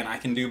 I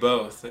can do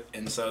both."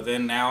 And so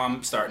then now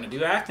I'm starting to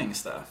do acting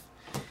stuff.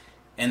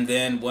 And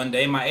then one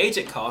day my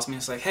agent calls me and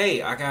it's like,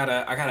 "Hey, I got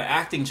an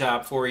acting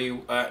job for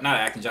you. Not an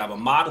acting job, a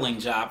modeling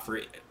job for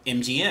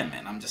MGM."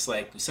 And I'm just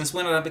like, "Since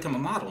when did I become a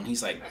model?" And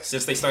he's like,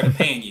 "Since they started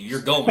paying you,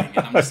 you're going."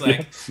 And I'm just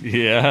like,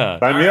 Yeah.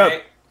 Sign me "All up.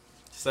 right."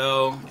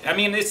 So I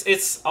mean,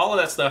 it's all of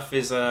that stuff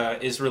is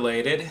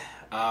related.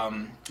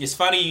 It's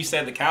funny you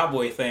said the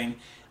cowboy thing.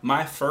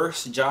 My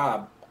first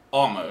job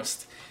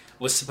almost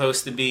was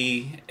supposed to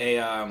be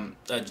a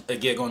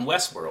gig on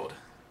Westworld,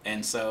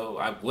 and so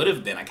I would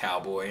have been a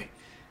cowboy.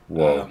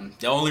 Whoa.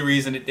 The only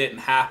reason it didn't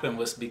happen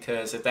was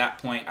because at that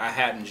point I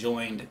hadn't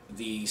joined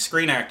the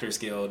Screen Actors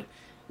Guild,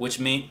 which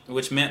meant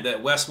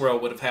that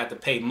Westworld would have had to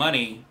pay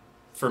money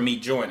for me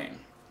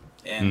joining,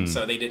 and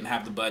so they didn't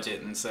have the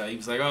budget. And so he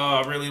was like,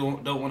 "Oh, I really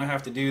don't want to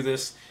have to do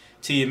this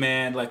to you,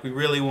 man. Like, we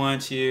really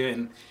want you."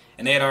 And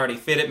they had already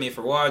fitted me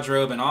for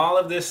wardrobe and all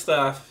of this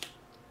stuff,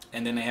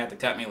 and then they had to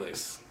cut me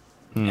loose.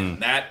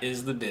 And that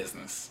is the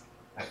business.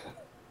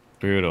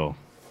 Brutal.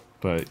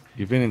 But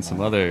you've been in some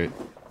other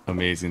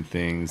amazing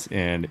things,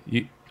 and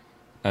you,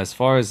 as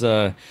far as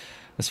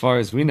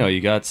we know,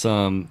 you got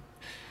a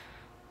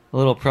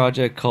little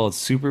project called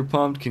Super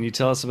Pumped. Can you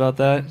tell us about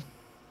that?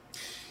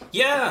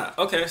 Yeah.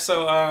 Okay.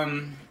 So,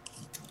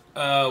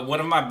 one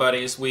of my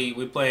buddies, we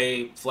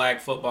play flag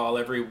football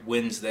every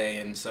Wednesday,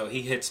 and so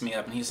he hits me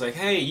up and he's like,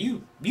 "Hey,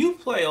 you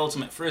play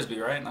Ultimate Frisbee,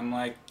 right?" And I'm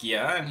like,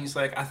 "Yeah." And he's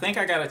like, "I think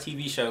I got a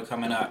TV show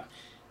coming up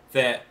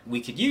that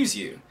we could use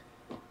you."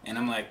 And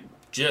I'm like,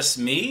 "Just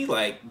me?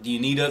 Like, do you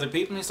need other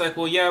people?" And he's like,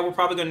 "Well, yeah, we're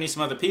probably gonna need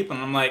some other people."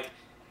 And I'm like,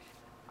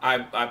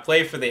 I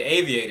play for the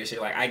Aviators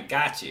here. Like, I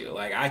got you.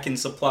 Like, I can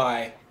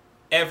supply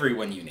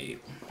everyone you need.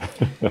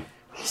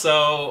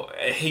 So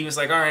he was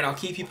like, "All right, I'll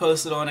keep you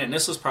posted on it." And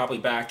this was probably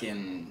back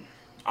in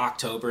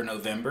October,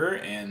 November,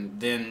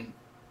 and then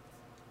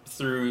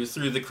through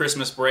the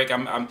Christmas break,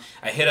 I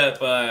hit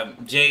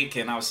up Jake,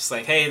 and I was just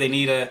like, "Hey, they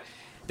need a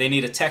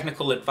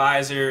technical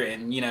advisor,"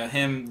 and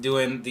him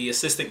doing the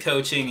assistant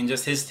coaching and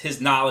just his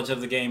knowledge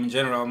of the game in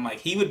general. I'm like,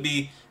 he would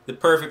be the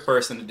perfect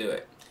person to do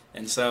it.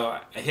 And so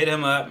I hit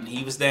him up, and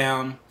he was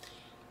down.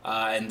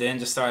 And then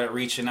just started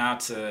reaching out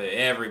to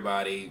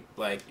everybody,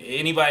 like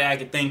anybody I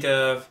could think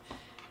of.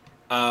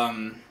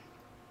 And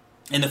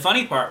the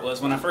funny part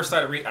was when I first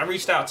started, I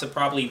reached out to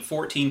probably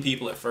 14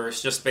 people at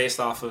first, just based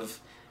off of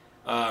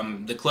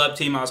the club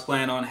team I was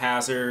playing on,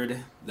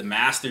 Hazard, the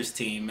Masters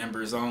team,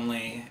 members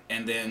only,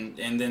 and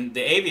then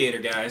the Aviator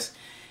guys.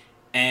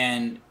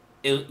 And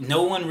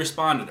no one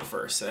responded at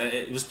first.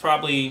 It was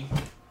probably,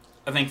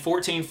 I think,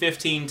 14,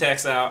 15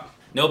 texts out.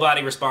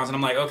 Nobody responds. And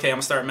I'm like, okay, I'm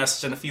going to start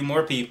messaging a few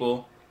more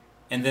people.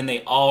 And then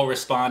they all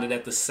responded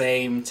at the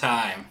same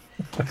time.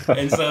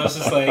 And so it's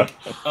just like,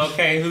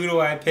 okay, who do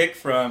I pick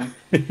from?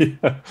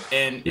 Yeah.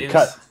 And You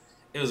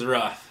it was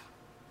rough.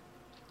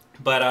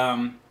 But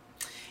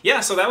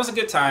yeah, so that was a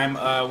good time.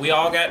 We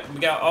all got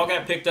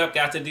picked up,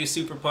 got to do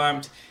Super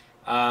Pumped.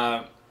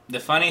 The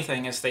funny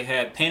thing is they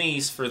had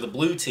pennies for the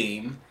blue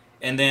team,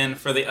 and then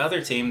for the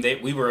other team,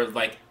 we were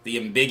like the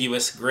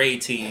ambiguous gray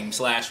team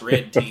 /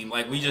 red team.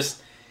 Like we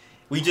just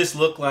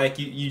looked like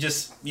you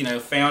just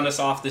found us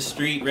off the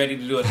street ready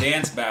to do a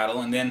dance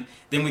battle, and then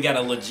we got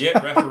a legit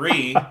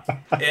referee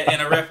in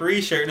a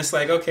referee shirt, and it's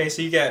like, okay,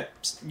 so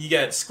you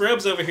got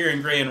scrubs over here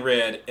in gray and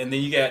red, and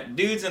then you got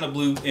dudes in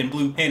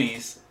blue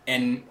pennies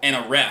and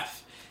a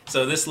ref.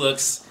 So this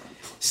looks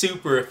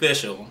super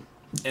official,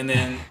 and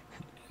then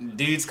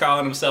dude's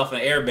calling himself an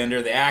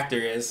airbender. The actor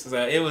is.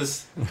 So it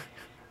was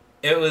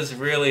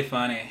really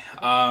funny.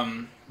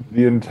 From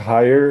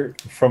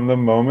the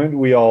moment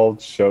we all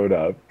showed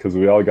up, because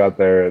we all got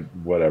there at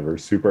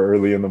super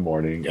early in the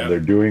morning, Yep. and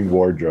they're doing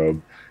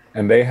wardrobe,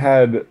 and they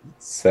had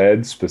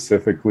said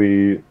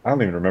specifically, I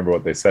don't even remember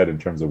what they said in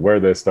terms of wear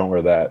this, don't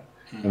wear that.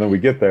 And then we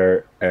get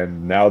there,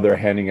 and now they're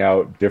handing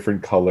out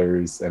different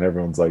colors, and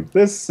everyone's like,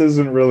 this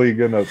isn't really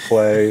gonna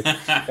play.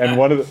 And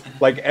one of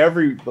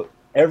the,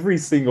 every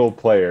single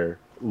player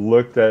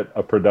looked at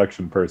a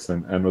production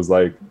person and was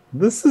like,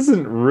 this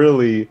isn't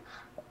really.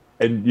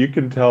 And you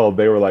can tell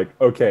they were like,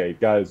 okay,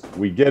 guys,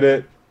 we get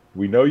it.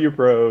 We know you're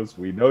pros.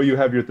 We know you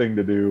have your thing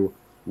to do.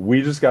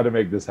 We just got to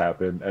make this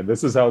happen. And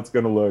this is how it's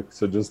going to look.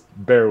 So just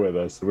bear with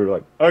us. So we were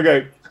like,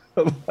 okay.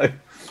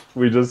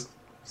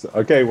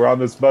 Okay, we're on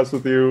this bus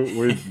with you.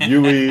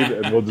 You lead,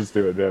 and we'll just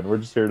do it, man. We're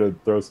just here to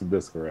throw some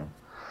disc around.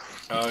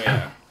 Oh,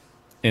 yeah.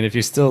 And if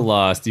you're still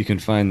lost, you can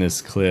find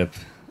this clip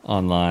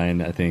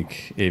online. I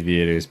think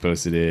Aviators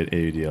posted it,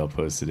 AUDL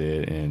posted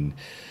it, and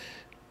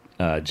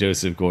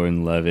Joseph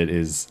Gordon-Levitt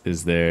is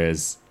there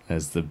as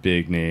the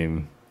big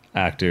name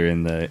actor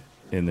in the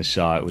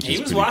shot, which is He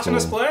was pretty watching cool.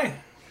 us play.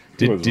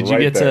 Did you right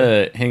get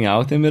there. to hang out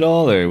with him at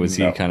all, or was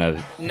he No. kind of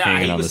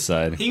hanging on the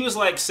side? He was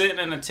like sitting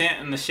in a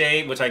tent in the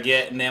shade, which I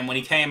get, and then when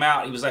he came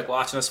out, he was like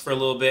watching us for a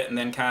little bit, and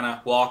then kind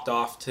of walked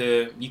off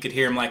to. You could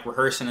hear him like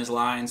rehearsing his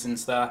lines and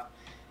stuff.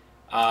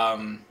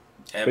 I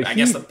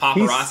guess the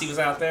paparazzi was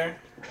out there.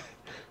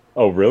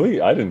 Oh,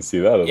 really? I didn't see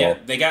that at Yeah, all.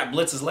 they got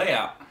Blitz's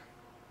layout.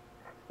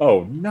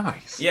 Oh,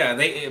 nice. Yeah,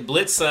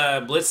 Blitz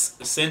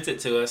sent it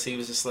to us. He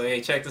was just like,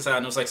 "Hey, check this out."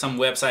 And it was like some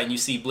website, and you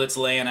see Blitz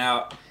laying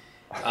out,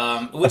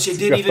 which it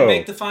didn't even go.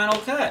 make the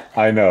final cut.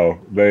 I know.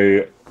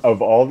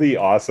 Of all the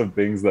awesome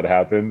things that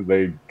happened,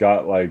 they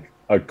got like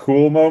a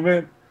cool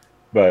moment,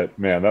 but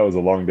man, that was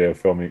a long day of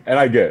filming. And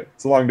I get it.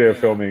 It's a long day of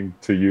filming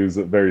to use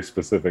a very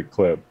specific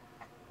clip,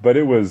 but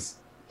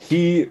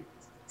he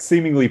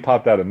seemingly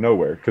popped out of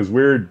nowhere because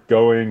we're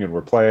going and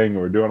we're playing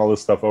and we're doing all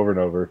this stuff over and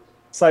over.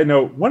 Side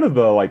note, one of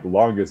the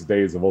longest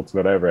days of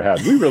Ultimate I ever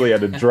had. We really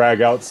had to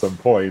drag out some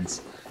points,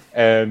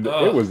 and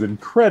it was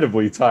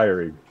incredibly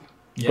tiring.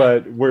 Yeah.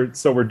 But we're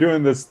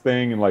doing this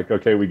thing, and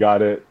okay, we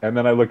got it. And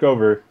then I look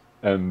over,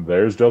 and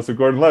there's Joseph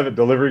Gordon-Levitt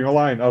delivering a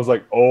line. I was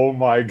like, oh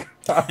my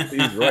god,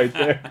 he's right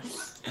there.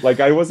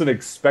 I wasn't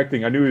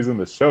expecting. I knew he was in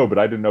the show, but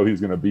I didn't know he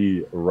was going to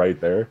be right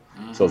there.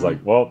 Mm-hmm. So I was like,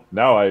 well,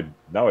 now I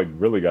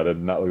really got to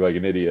not look like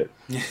an idiot.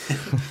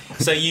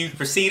 So you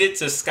proceeded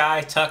to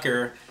Sky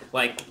Tucker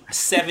like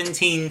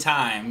 17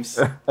 times.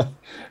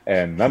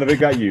 And none of it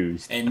got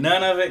used. And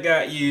none of it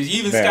got used. You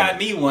even Man. skied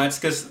me once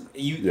because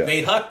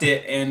they hucked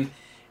it and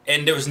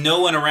there was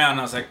no one around. And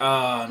I was like,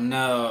 oh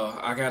no,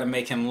 I got to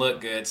make him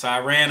look good. So I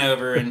ran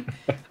over and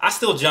I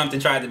still jumped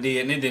and tried to do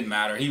it, and it didn't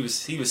matter. He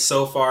was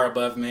so far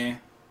above me.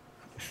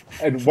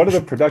 And one of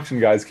the production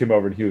guys came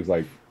over and he was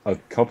like, a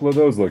couple of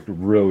those looked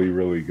really,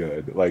 really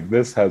good. Like,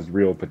 this has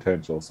real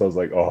potential. So I was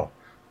like, oh,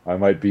 I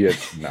might be it.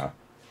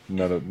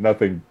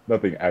 Nothing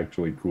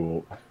actually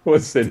cool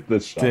was in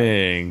this shot.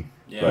 Dang.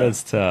 Yeah.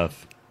 That's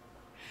tough.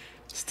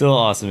 Still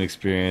awesome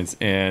experience.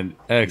 And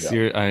X,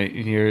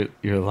 Yeah.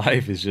 your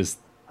life is just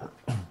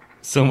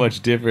so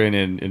much different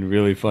and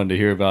really fun to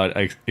hear about.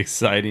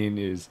 Exciting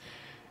is,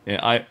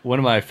 and one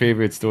of my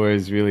favorite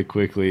stories really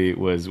quickly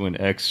was when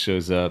X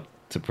shows up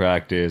to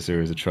practice or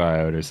as a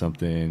tryout or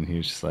something. He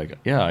was just like,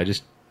 yeah, I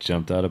just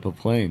jumped out of a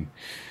plane.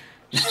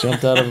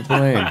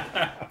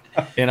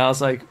 And I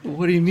was like,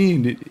 what do you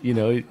mean? You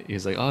know,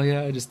 he's like, oh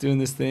yeah, just doing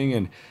this thing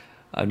and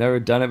I've never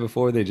done it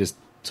before. They just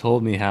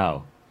told me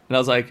how. And I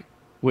was like,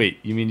 wait,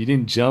 you mean you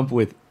didn't jump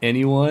with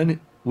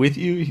anyone with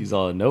you? He's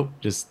all, nope,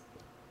 just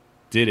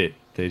did it.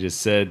 They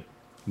just said,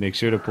 make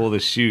sure to pull the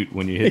chute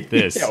when you hit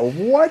this. Yeah,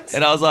 what?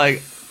 And I was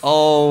like,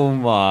 oh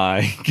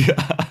my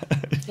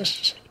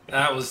gosh.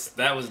 That was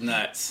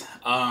nuts.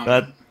 That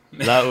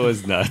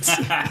was nuts.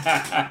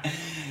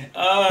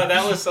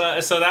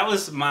 That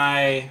was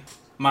my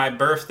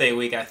birthday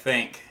week, I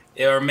think,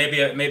 or maybe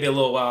a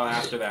little while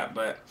after that.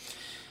 But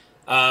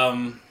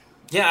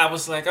yeah, I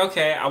was like,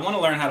 okay, I want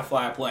to learn how to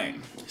fly a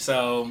plane.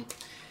 So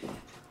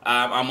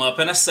I'm up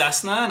in a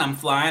Cessna and I'm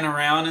flying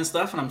around and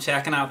stuff, and I'm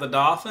checking out the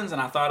dolphins, and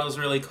I thought it was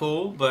really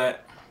cool.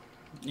 But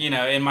you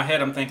know, in my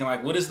head, I'm thinking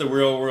like, what is the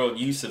real world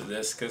use of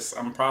this? Because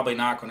I'm probably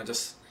not going to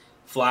just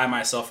fly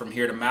myself from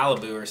here to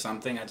Malibu or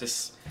something.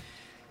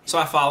 So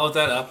I followed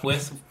that up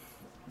with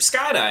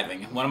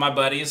skydiving. One of my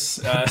buddies,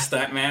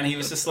 stuntman, he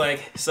was just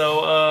like,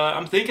 so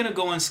I'm thinking of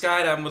going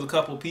skydiving with a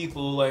couple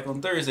people like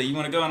on Thursday. You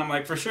want to go? And I'm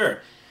like, for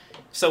sure.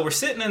 So we're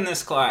sitting in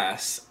this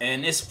class,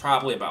 and it's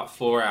probably about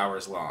 4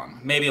 hours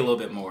long, maybe a little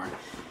bit more.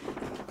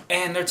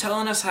 And they're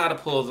telling us how to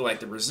pull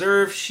the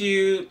reserve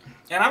chute.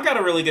 And I've got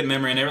a really good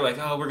memory, and they were like,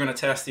 oh, we're going to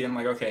test you. And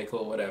I'm like, okay,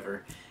 cool,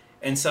 whatever.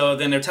 And so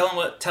then they're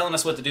telling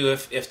us what to do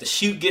if the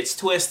chute gets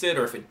twisted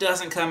or if it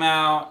doesn't come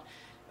out.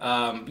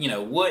 You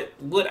know,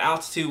 what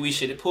altitude we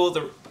should pull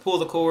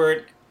the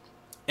cord.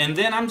 And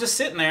then I'm just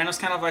sitting there, and it's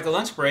kind of like a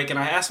lunch break, and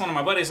I asked one of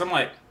my buddies, I'm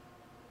like,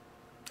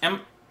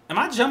 am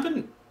I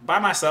jumping by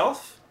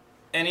myself?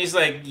 And he's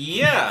like,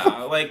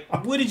 yeah. Like,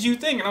 what did you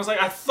think? And I was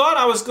like, I thought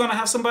I was going to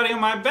have somebody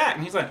on my back.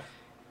 And he's like,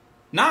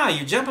 nah,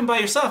 you're jumping by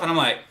yourself. And I'm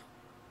like,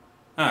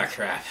 oh,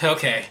 crap.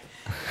 Okay.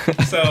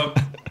 So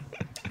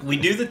we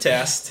do the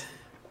test.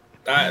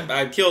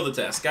 I killed the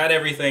test. Got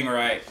everything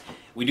right.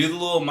 We do the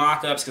little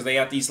mock-ups because they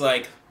got these,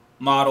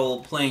 model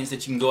planes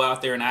that you can go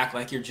out there and act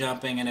like you're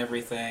jumping and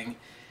everything.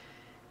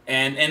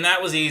 And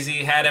that was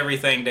easy. Had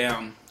everything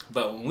down.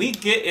 But when we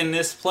get in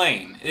this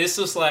plane, this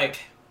was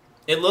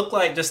it looked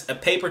like just a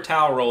paper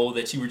towel roll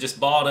that you were just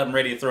balled up and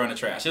ready to throw in the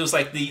trash. It was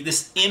like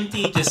this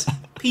empty, just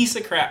piece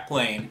of crap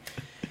plane.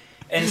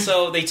 And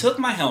so they took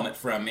my helmet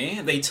from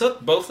me. They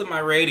took both of my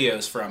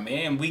radios from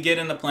me. And we get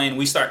in the plane.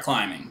 We start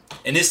climbing.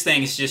 And this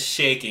thing is just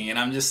shaking. And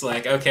I'm just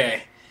like,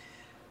 okay,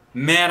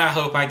 man, I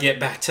hope I get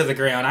back to the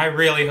ground. I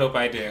really hope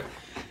I do.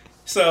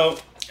 So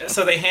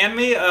they hand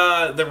me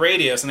the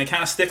radios. And they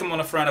kind of stick them on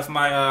the front of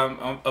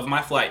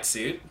my flight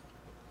suit.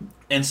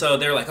 And so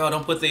they're like, oh,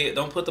 don't put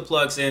the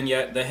plugs in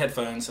yet, the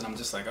headphones. And I'm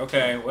just like,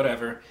 okay,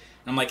 whatever.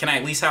 And I'm like, can I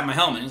at least have my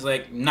helmet? And he's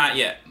like, not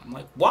yet. I'm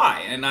like,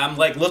 why? And I'm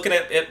looking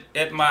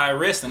at my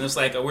wrist, and it's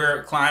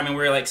we're climbing,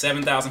 we're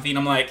 7,000 feet. And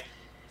I'm like,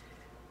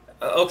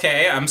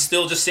 okay, I'm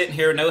still just sitting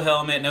here, no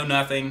helmet, no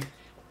nothing.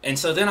 And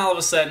so then all of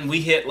a sudden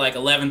we hit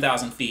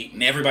 11,000 feet,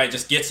 and everybody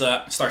just gets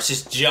up and starts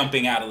just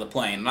jumping out of the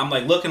plane. And I'm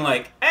looking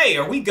hey,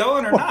 are we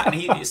going or not?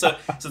 And so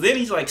then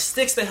he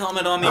sticks the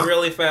helmet on me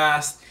really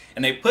fast,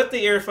 and they put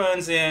the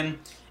earphones in.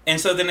 And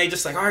so then they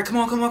just all right, come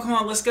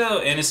on, let's go.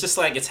 And it's just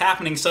it's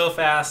happening so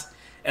fast.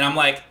 And I'm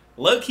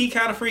low-key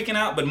kind of freaking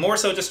out, but more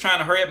so just trying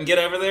to hurry up and get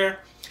over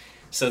there.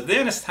 So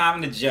then it's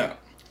time to jump.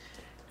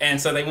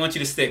 And so they want you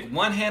to stick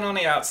one hand on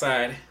the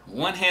outside,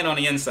 one hand on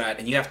the inside,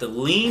 and you have to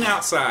lean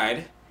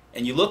outside,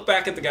 and you look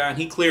back at the guy, and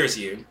he clears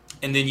you,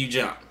 and then you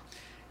jump.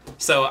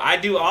 So I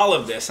do all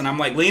of this, and I'm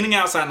leaning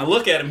outside, and I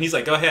look at him, he's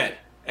like, go ahead.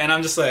 And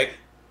I'm just like,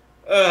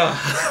 ugh.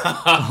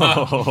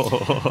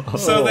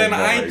 So then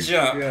I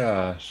jump.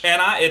 Gosh.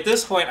 And at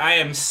this point, I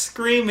am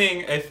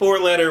screaming a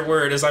 4-letter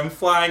word as I'm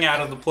flying out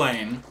of the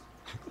plane.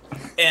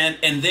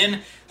 And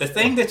then the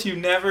thing that you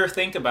never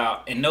think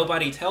about and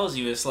nobody tells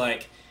you is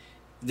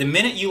the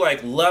minute you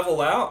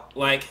level out,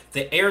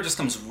 the air just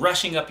comes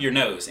rushing up your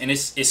nose, and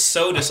it's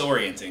so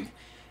disorienting.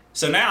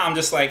 So now I'm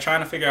just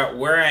trying to figure out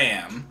where I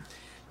am.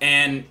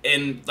 And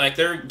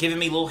they're giving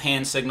me little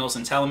hand signals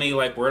and telling me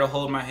where to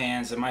hold my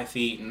hands and my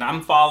feet, and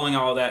I'm following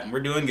all that, and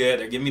we're doing good.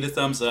 They're giving me the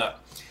thumbs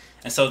up.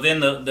 And so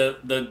then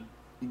the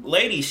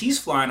lady, she's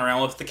flying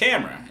around with the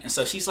camera, and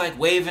so she's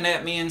waving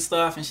at me and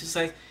stuff, and she's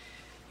like,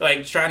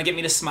 like trying to get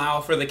me to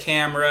smile for the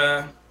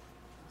camera.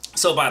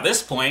 So by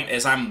this point,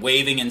 as I'm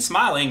waving and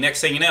smiling,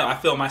 next thing you know, I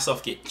feel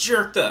myself get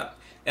jerked up.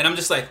 And I'm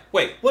just like,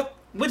 wait, what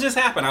just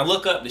happened? I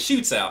look up, the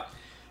chute's out.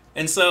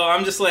 And so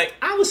I'm just like,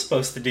 I was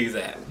supposed to do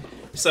that.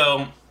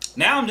 So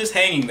now I'm just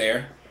hanging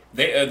there.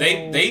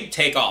 They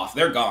take off.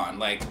 They're gone.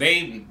 Like,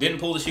 they didn't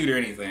pull the chute or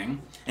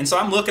anything. And so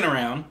I'm looking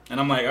around, and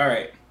I'm like, all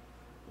right,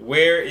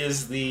 where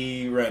is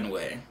the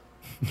runway?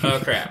 Oh,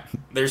 crap.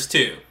 There's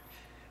two.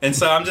 And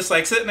so I'm just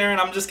like sitting there,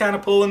 and I'm just kind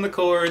of pulling the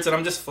cords, and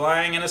I'm just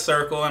flying in a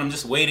circle, and I'm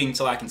just waiting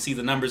until I can see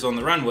the numbers on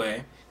the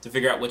runway to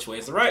figure out which way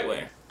is the right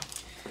way.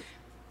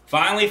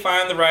 Finally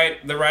find the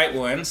right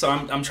one. So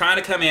I'm trying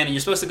to come in, and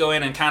you're supposed to go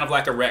in kind of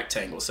like a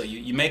rectangle. So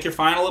you make your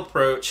final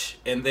approach,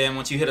 and then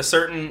once you hit a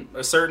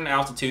certain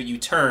altitude, you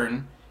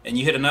turn, and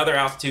you hit another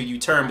altitude, you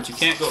turn, but you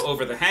can't go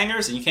over the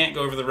hangars, and you can't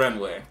go over the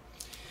runway.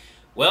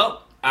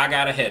 Well, I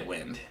got a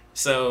headwind.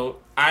 So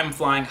I'm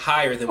flying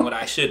higher than what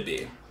I should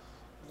be.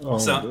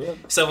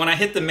 So when I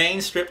hit the main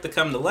strip to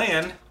come to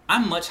land,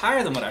 I'm much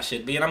higher than what I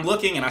should be, and I'm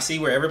looking and I see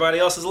where everybody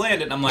else has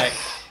landed, and I'm like,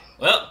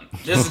 well,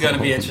 this is going to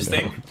be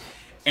interesting.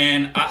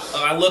 And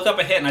I look up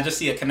ahead and I just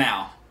see a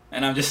canal,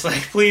 and I'm just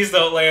like, please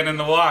don't land in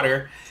the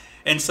water.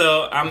 And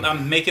so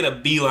I'm making a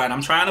beeline.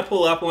 I'm trying to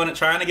pull up on it,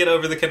 trying to get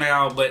over the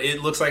canal, but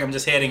it looks like I'm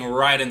just heading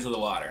right into the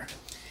water.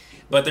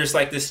 But there's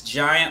like this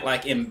giant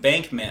like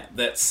embankment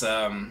that's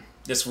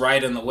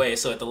right in the way.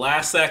 So at the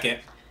last second,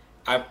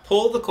 I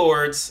pull the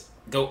cords,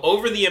 go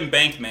over the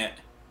embankment,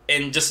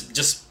 and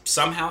just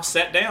somehow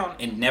sat down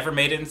and never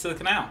made it into the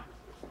canal.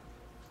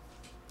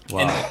 Wow.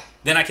 And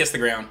then I kissed the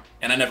ground,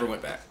 and I never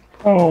went back.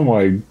 Oh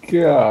my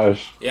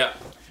gosh. Yeah.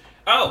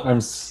 Oh,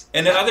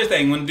 and the other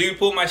thing, when dude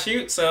pulled my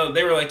chute, so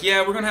they were like,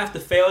 yeah, we're going to have to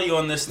fail you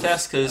on this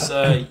test because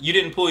you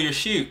didn't pull your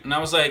chute. And I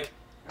was like,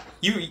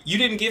 you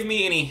didn't give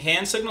me any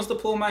hand signals to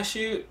pull my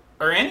chute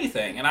or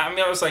anything. And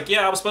I was like,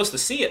 yeah, I was supposed to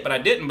see it, but I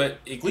didn't. But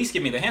at least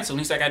give me the hand signal.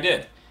 He's like, I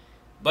did.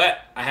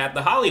 But I had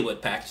the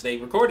Hollywood package. They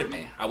recorded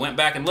me. I went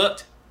back and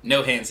looked.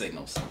 No hand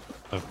signals.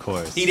 Of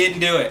course. He didn't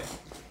do it.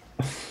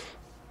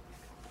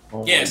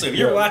 Oh Yeah, so if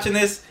you're watching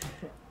this,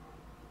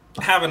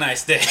 have a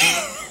nice day.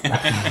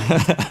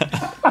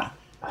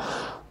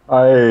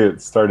 I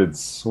started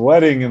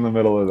sweating in the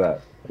middle of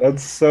that.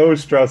 That's so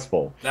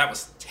stressful. That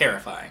was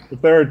terrifying.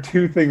 If there are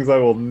two things I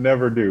will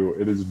never do,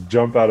 it is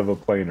jump out of a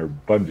plane or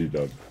bungee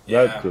jump.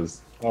 Yeah. That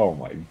just, oh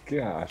my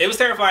gosh. It was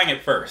terrifying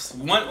at first.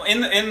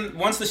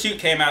 Once the chute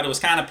came out, it was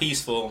kind of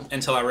peaceful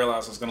until I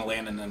realized I was going to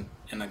land in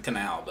the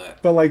canal.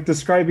 But like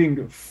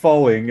describing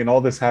falling and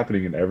all this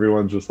happening, and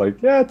everyone's just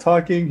like, yeah,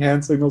 talking,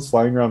 hand signals,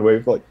 flying around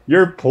wave, like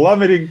you're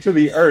plummeting to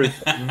the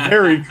earth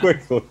very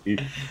quickly.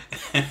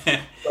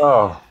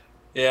 Oh.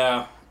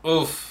 Yeah.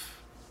 Oof.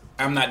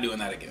 I'm not doing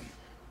that again.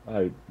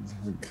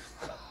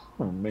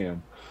 Oh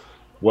man.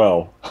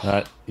 Well.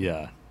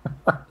 Yeah.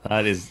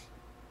 That is.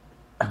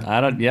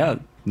 Yeah.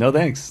 No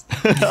thanks.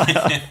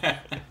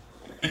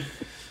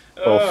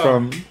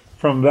 Well,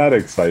 from that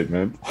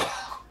excitement,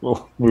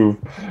 we'll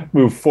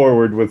move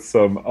forward with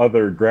some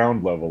other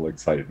ground level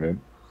excitement.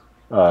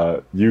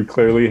 You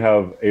clearly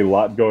have a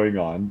lot going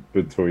on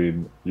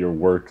between your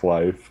work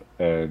life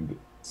and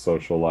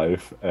social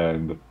life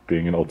and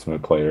being an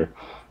Ultimate player.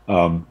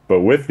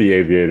 But with the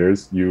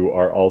Aviators, you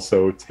are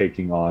also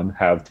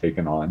have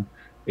taken on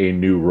a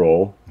new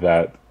role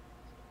that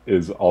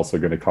is also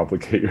going to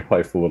complicate your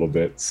life a little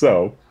bit.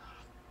 So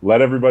let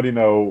everybody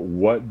know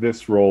what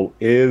this role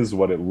is,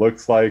 what it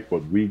looks like,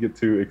 what we get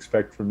to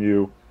expect from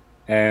you,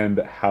 and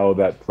how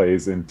that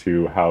plays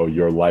into how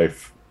your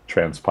life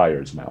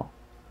transpires now.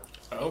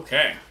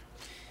 Okay.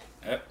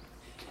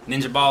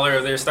 Ninja Baller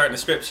over there starting a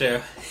script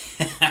show.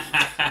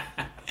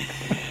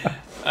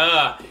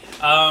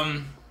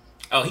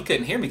 Oh, he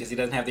couldn't hear me because he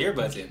doesn't have the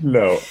earbuds in.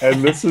 No,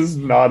 and this is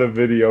not a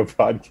video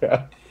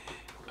podcast.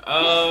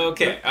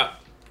 Okay.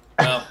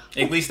 Well,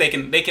 at least they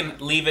can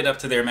leave it up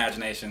to their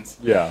imaginations.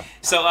 Yeah.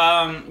 So,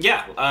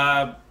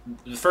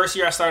 the first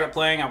year I started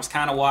playing, I was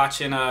kind of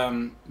watching,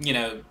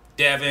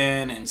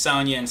 Devin and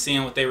Sonya and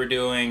seeing what they were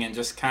doing and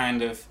just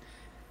kind of,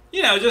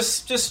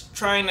 just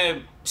trying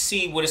to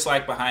see what it's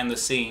like behind the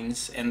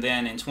scenes. And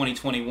then in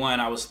 2021,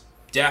 I was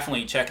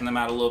definitely checking them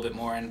out a little bit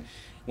more and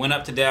went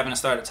up to Devin and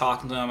started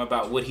talking to him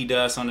about what he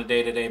does on a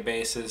day-to-day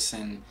basis.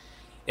 And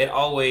it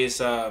always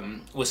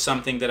was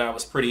something that I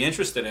was pretty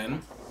interested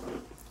in.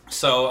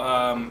 So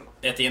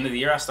at the end of the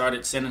year, I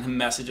started sending him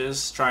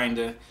messages, trying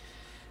to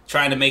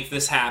make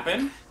this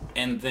happen.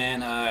 And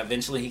then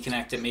eventually he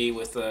connected me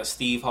with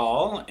Steve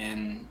Hall.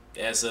 And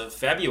as of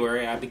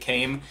February, I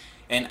became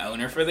an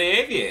owner for the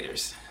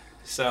Aviators.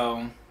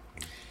 So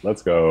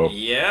let's go.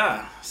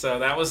 Yeah. So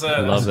that was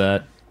I love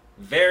that.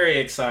 Very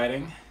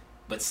exciting.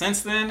 But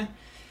since then,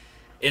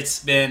 it's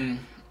been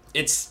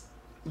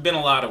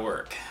a lot of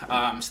work.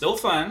 Still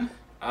fun.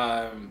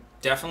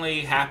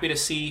 Definitely happy to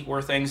see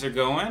where things are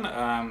going.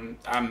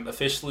 I'm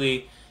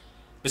officially,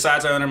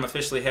 besides owner, I'm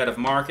officially head of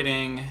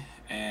marketing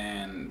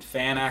and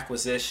fan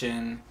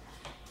acquisition,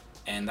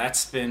 and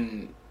that's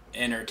been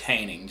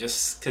entertaining.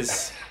 Just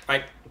because,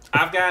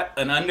 I've got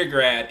an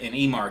undergrad in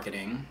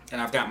e-marketing, and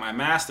I've got my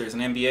master's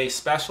and MBA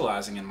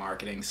specializing in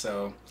marketing.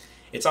 So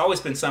it's always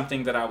been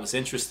something that I was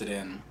interested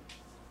in.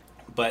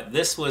 But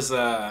this was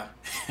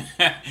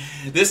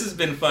this has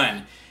been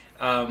fun.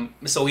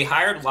 So we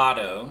hired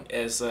Lotto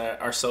as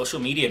our social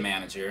media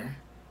manager,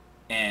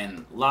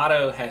 and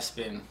Lotto has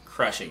been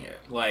crushing it.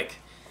 Like,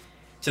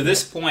 to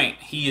this point,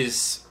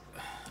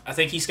 I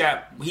think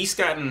he's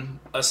gotten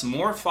us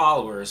more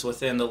followers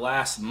within the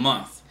last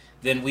month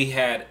than we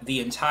had the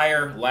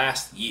entire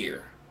last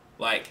year.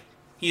 Like,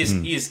 he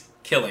is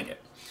killing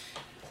it.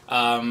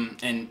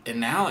 And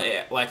now,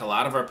 like, a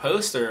lot of our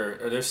posts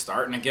they're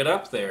starting to get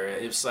up there.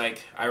 It's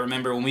like, I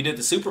remember when we did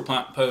the Super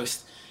Pump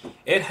post,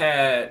 it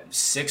had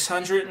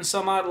 600 and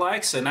some odd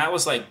likes, and that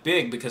was like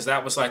big because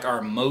that was like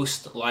our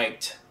most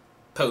liked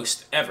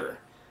post ever.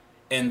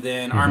 And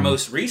then our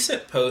most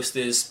recent post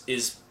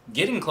is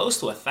getting close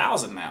to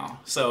 1,000 now.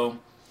 So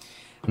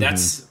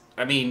that's,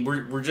 I mean,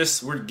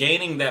 we're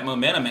gaining that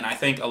momentum, and I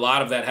think a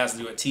lot of that has to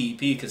do with TEP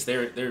because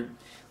they're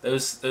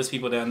those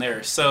people down there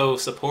are so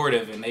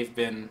supportive, and they've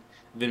been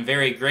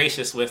very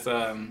gracious with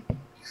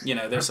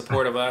their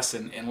support of us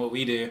and what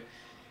we do.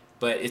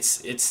 But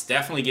it's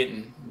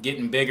definitely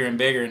getting bigger and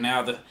bigger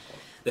now.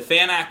 The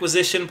fan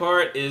acquisition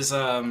part is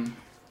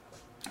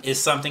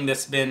something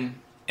that's been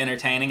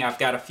entertaining. I've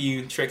got a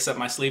few tricks up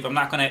my sleeve. I'm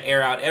not going to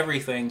air out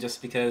everything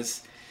just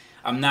because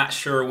I'm not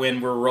sure when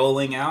we're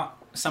rolling out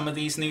some of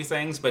these new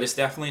things, but it's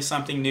definitely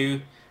something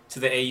new to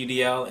the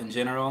AUDL in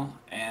general,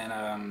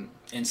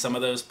 and some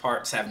of those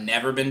parts have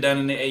never been done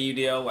in the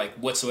AUDL, like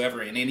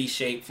whatsoever, in any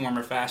shape, form,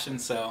 or fashion.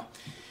 So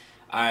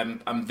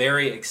I'm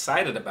very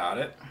excited about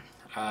it,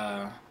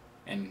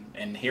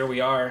 and here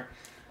we are,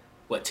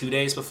 2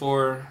 days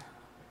before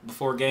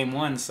game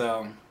one.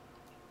 So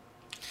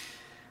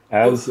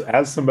as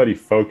somebody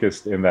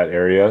focused in that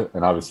area,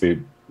 and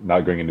obviously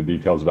not going into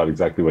details about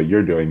exactly what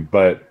you're doing,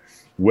 but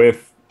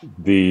with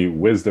the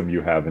wisdom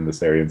you have in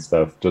this area and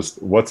stuff,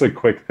 just what's a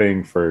quick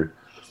thing for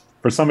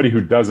somebody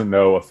who doesn't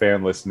know, a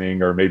fan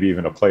listening, or maybe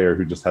even a player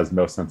who just has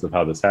no sense of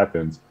how this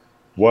happens?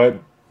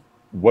 What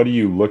do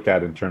you look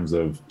at in terms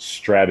of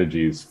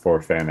strategies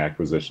for fan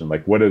acquisition?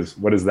 Like, what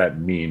does that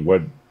mean?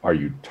 What are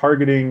you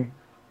targeting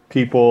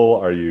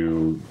people? Are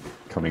you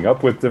coming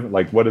up with different,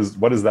 like, what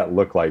does that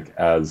look like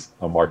as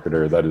a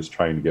marketer that is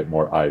trying to get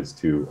more eyes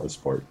to a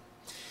sport?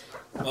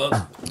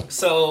 Well,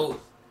 so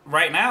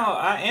right now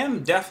I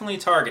am definitely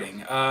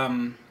targeting.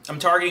 I'm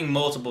targeting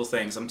multiple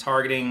things. I'm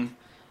targeting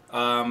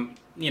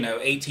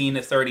 18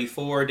 to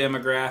 34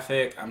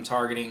 demographic. I'm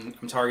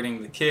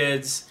targeting the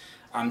kids.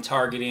 I'm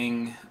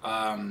targeting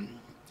different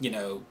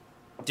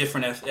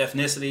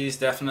ethnicities,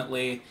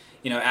 definitely,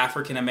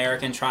 African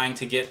American, trying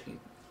to get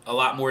a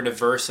lot more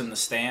diverse in the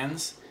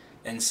stands.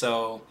 And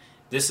so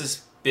this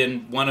has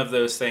been one of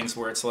those things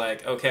where it's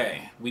like,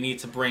 okay, we need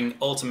to bring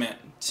Ultimate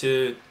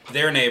to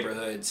their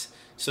neighborhoods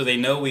so they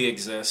know we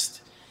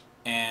exist,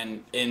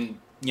 and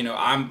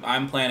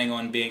I'm planning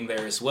on being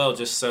there as well,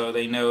 just so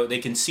they know they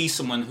can see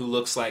someone who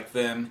looks like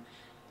them,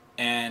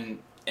 and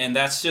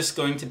that's just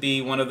going to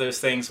be one of those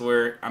things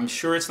where I'm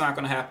sure it's not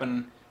going to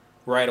happen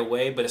right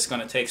away, but it's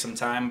going to take some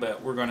time.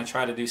 But we're going to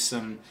try to do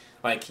some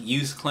like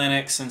youth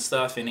clinics and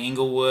stuff in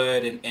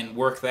Inglewood and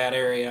work that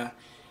area,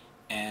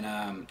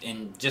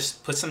 and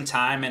just put some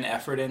time and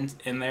effort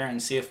in there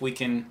and see if we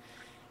can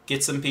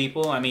get some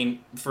people. I mean,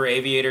 for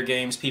Aviator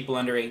games, people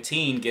under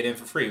 18 get in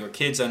for free, or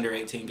kids under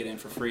 18 get in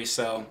for free.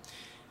 So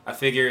I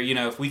figure,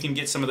 if we can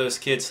get some of those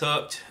kids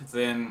hooked,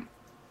 then,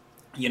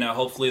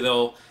 hopefully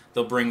they'll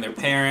bring their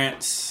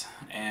parents,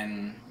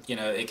 and,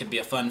 it could be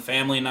a fun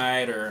family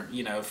night, or,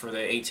 for the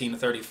 18 to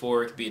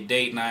 34, it could be a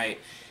date night.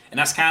 And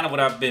that's kind of what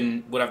I've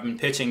been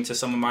pitching to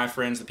some of my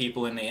friends, the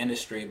people in the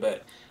industry.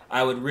 But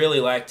I would really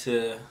like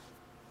to,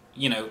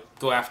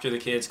 go after the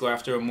kids, go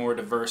after a more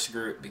diverse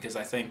group, because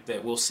I think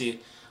that we'll see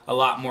a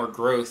lot more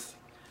growth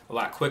a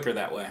lot quicker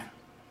that way.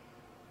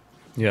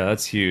 Yeah,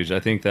 that's huge.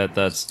 I think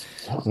that's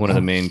one of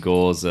the main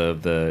goals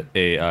of the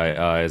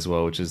AII as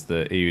well, which is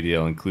the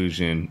AUDL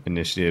Inclusion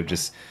Initiative,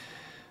 just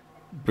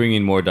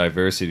bringing more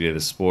diversity to the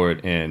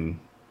sport and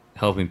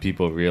helping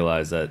people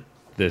realize that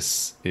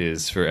this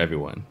is for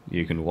everyone.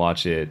 You can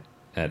watch it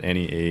at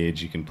any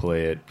age, you can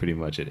play it pretty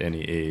much at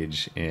any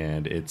age,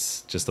 and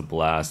it's just a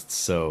blast.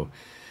 So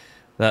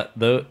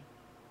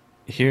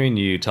hearing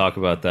you talk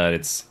about that,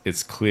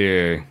 it's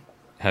clear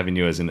having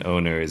you as an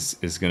owner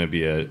is going to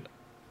be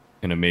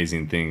an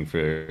amazing thing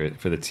for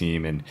the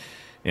team,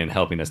 and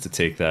helping us to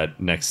take that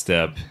next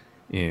step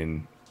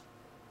in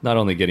not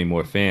only getting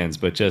more fans,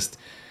 but just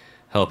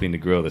helping to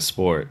grow the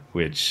sport,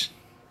 which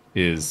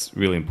is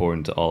really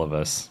important to all of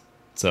us.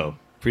 So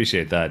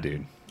appreciate that,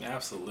 dude.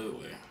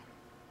 Absolutely.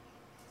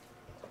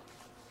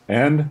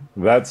 And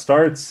that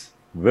starts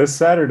this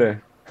Saturday.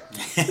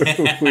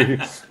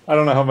 I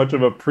don't know how much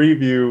of a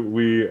preview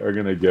we are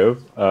going to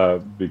give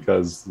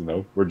because,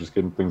 we're just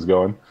getting things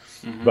going.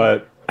 Mm-hmm.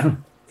 But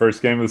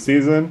first game of the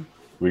season,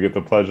 we get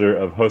the pleasure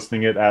of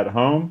hosting it at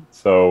home.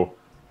 So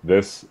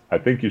I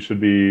think you should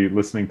be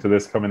listening to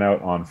this coming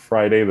out on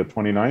Friday the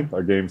 29th.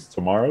 Our game's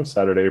tomorrow,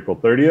 Saturday, April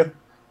 30th.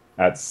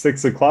 at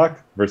 6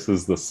 o'clock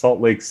versus the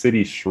Salt Lake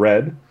City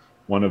Shred,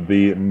 one of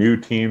the new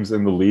teams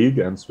in the league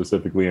and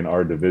specifically in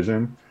our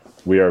division.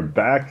 We are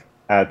back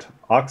at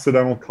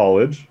Occidental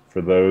College. For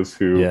those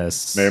who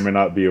may or may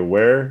not be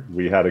aware,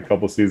 we had a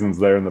couple seasons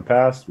there in the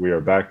past. We are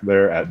back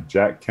there at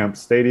Jack Kemp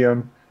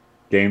Stadium.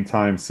 Game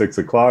time 6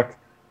 o'clock.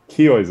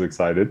 Keoy's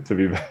excited to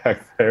be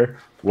back there.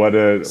 What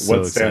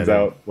stands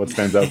out? What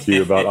stands out to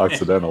you about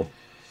Occidental?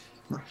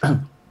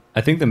 I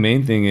think the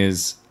main thing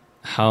is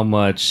how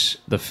much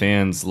the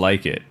fans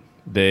like it.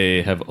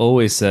 They have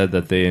always said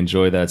that they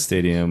enjoy that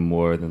stadium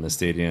more than the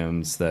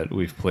stadiums that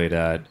we've played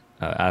at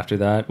after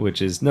that, which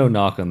is no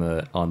knock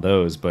on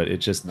those, but it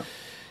just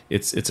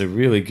it's a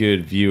really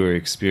good viewer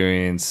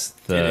experience.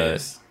 They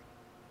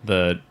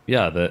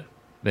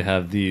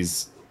have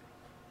these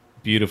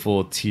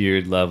beautiful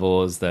tiered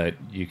levels that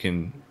you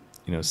can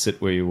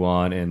sit where you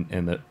want,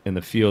 and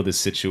the field is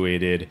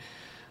situated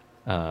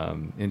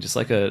in just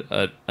like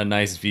a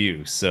nice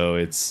view. So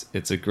it's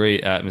a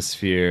great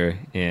atmosphere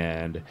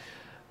and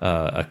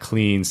a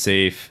clean,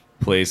 safe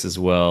place as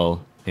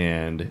well,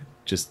 and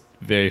just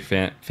very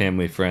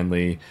family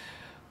friendly.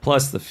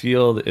 Plus, the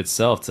field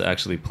itself to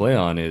actually play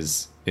on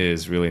is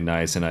really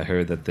nice, and I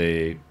heard that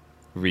they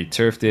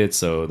re-turfed it,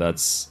 so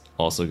that's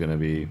also going to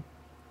be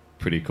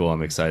pretty cool.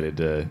 I'm excited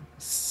to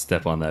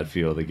step on that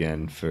field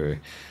again for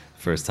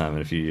first time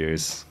in a few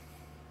years.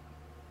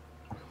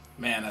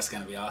 Man, that's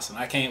going to be awesome.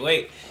 I can't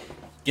wait.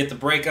 Get the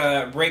break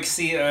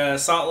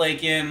Salt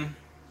Lake in,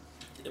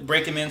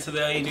 break him into the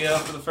ADL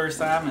for the first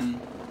time, and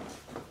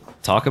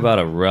talk about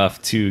a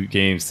rough 2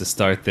 games to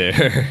start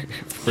their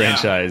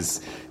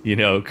franchise,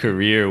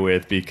 career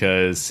with,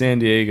 because San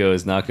Diego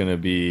is not going to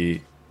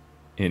be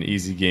an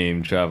easy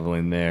game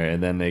traveling there,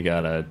 and then they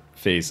gotta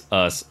face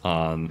us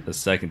on the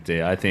second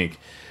day. I think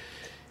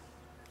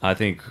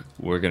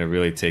we're going to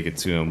really take it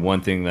to them.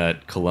 One thing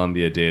that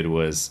Columbia did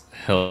was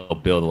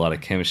help build a lot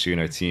of chemistry in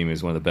our team.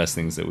 Is one of the best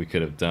things that we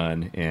could have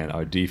done, and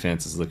our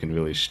defense is looking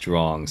really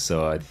strong.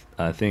 So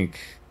I think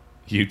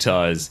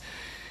Utah is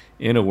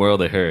in a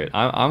world of hurt.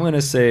 I'm going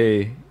to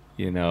say,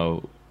 we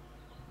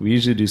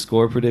usually do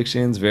score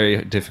predictions.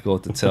 Very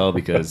difficult to tell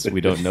because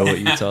we don't know what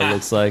Utah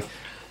looks like.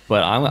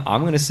 But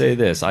I'm going to say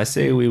this. I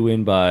say we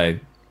win by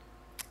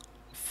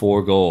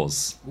 4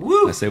 goals.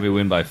 Woo! I say we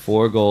win by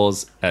 4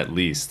 goals at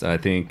least. I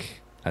think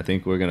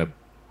we're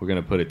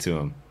gonna put it to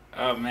them.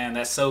 Oh man,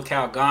 that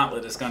SoCal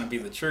gauntlet is going to be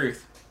the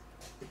truth.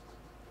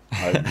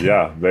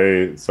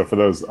 So for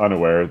those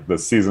unaware, the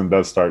season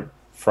does start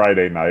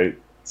Friday night.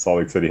 Salt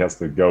Lake City has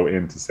to go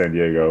into San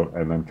Diego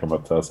and then come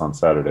up to us on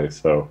Saturday.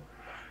 So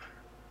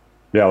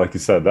yeah, like you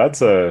said,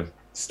 that's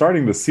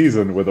starting the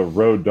season with a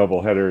road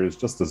doubleheader is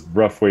just a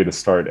rough way to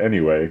start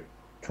anyway.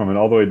 Coming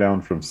all the way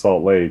down from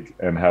Salt Lake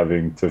and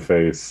having to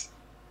face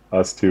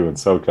us 2 in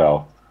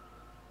SoCal.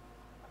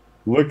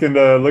 Looking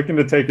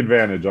to take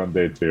advantage on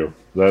day 2.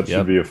 That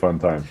should be a fun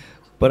time.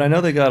 But I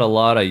know they got a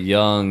lot of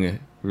young,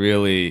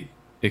 really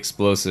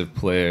explosive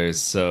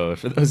players. So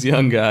for those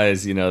young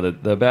guys,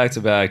 the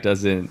back-to-back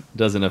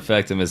doesn't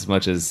affect them as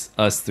much as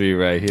us 3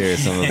 right here.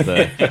 Some of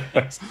the,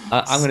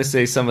 I'm going to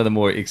say some of the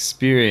more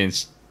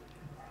experienced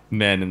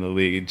men in the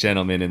league,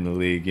 gentlemen in the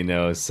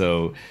league.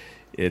 So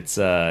it's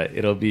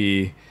it'll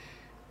be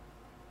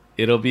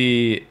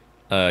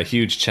a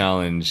huge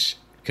challenge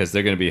because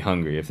they're going to be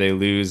hungry. If they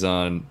lose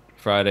on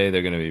Friday,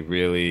 they're going to be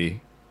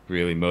really,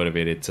 really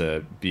motivated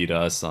to beat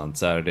us on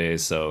Saturday.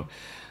 So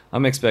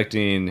I'm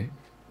expecting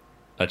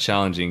a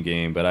challenging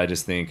game, but I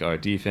just think our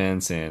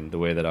defense and the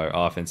way that our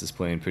offense is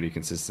playing pretty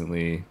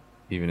consistently,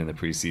 even in the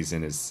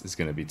preseason, is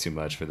going to be too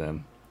much for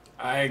them.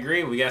 I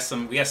agree. We got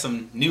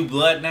some new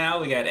blood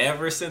now. We got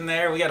Everest in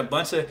there. We got a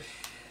bunch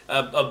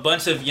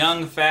of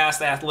young,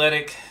 fast,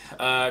 athletic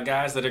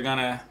guys that are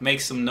gonna make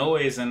some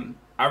noise, and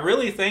I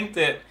really think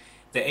that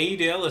the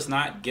AUDL is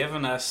not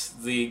giving us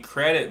the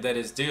credit that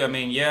is due. I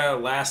mean,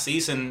 last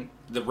season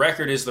the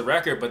record is the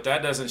record, but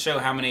that doesn't show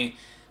how many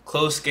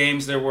close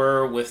games there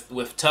were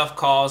with tough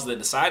calls that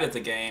decided the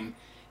game.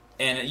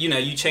 And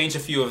you change a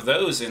few of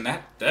those, and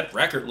that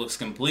record looks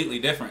completely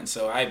different.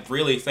 So I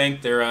really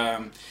think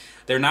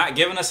they're not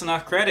giving us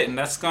enough credit, and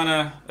that's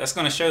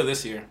gonna show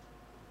this year.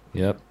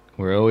 Yep.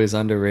 We're always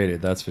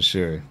underrated, that's for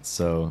sure.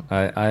 So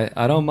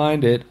I don't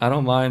mind it. I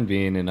don't mind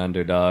being an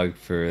underdog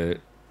for the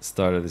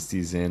start of the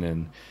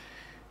season,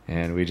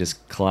 and we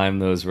just climb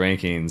those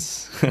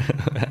rankings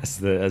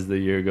as the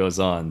year goes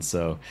on.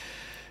 So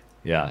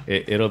yeah,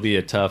 it'll be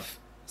a tough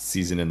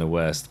season in the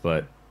West,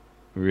 but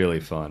really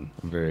fun.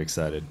 I'm very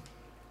excited.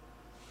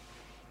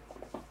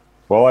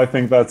 Well, I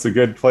think that's a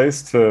good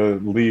place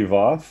to leave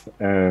off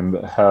and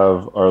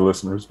have our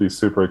listeners be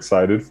super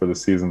excited for the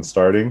season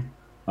starting.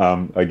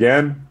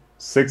 Again,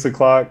 6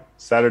 o'clock,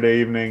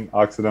 Saturday evening,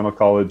 Occidental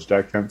College,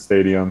 Jack Kemp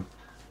Stadium.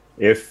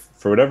 If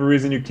for whatever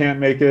reason you can't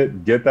make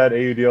it, get that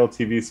AUDL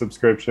TV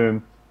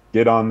subscription.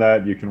 Get on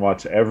that. You can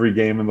watch every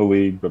game in the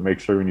league, but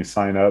make sure when you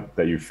sign up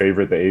that you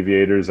favorite the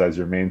Aviators as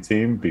your main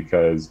team,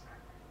 because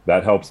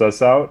that helps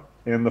us out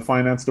in the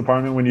finance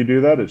department. When you do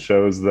that, it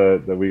shows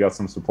that we got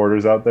some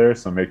supporters out there.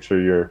 So make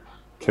sure you're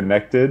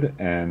connected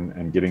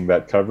and getting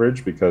that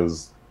coverage,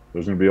 because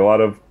there's going to be a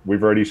lot of,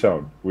 we've already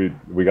shown, we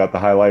got the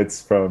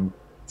highlights from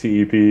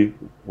TEP.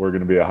 We're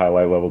going to be a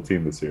highlight level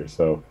team this year.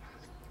 So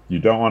you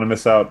don't want to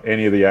miss out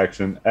any of the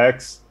action.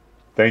 X,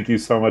 thank you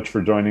so much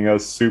for joining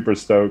us. Super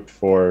stoked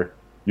for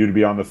you to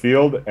be on the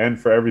field and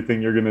for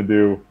everything you're going to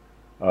do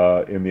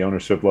in the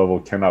ownership level.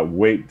 Cannot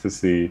wait to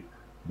see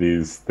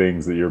these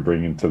things that you're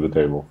bringing to the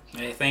table.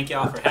 Hey, thank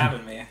y'all for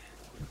having me.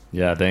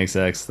 Yeah, thanks,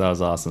 X. That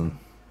was awesome.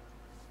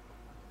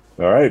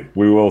 All right.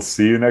 We will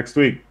see you next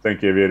week.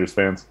 Thank you, Aviators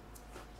fans.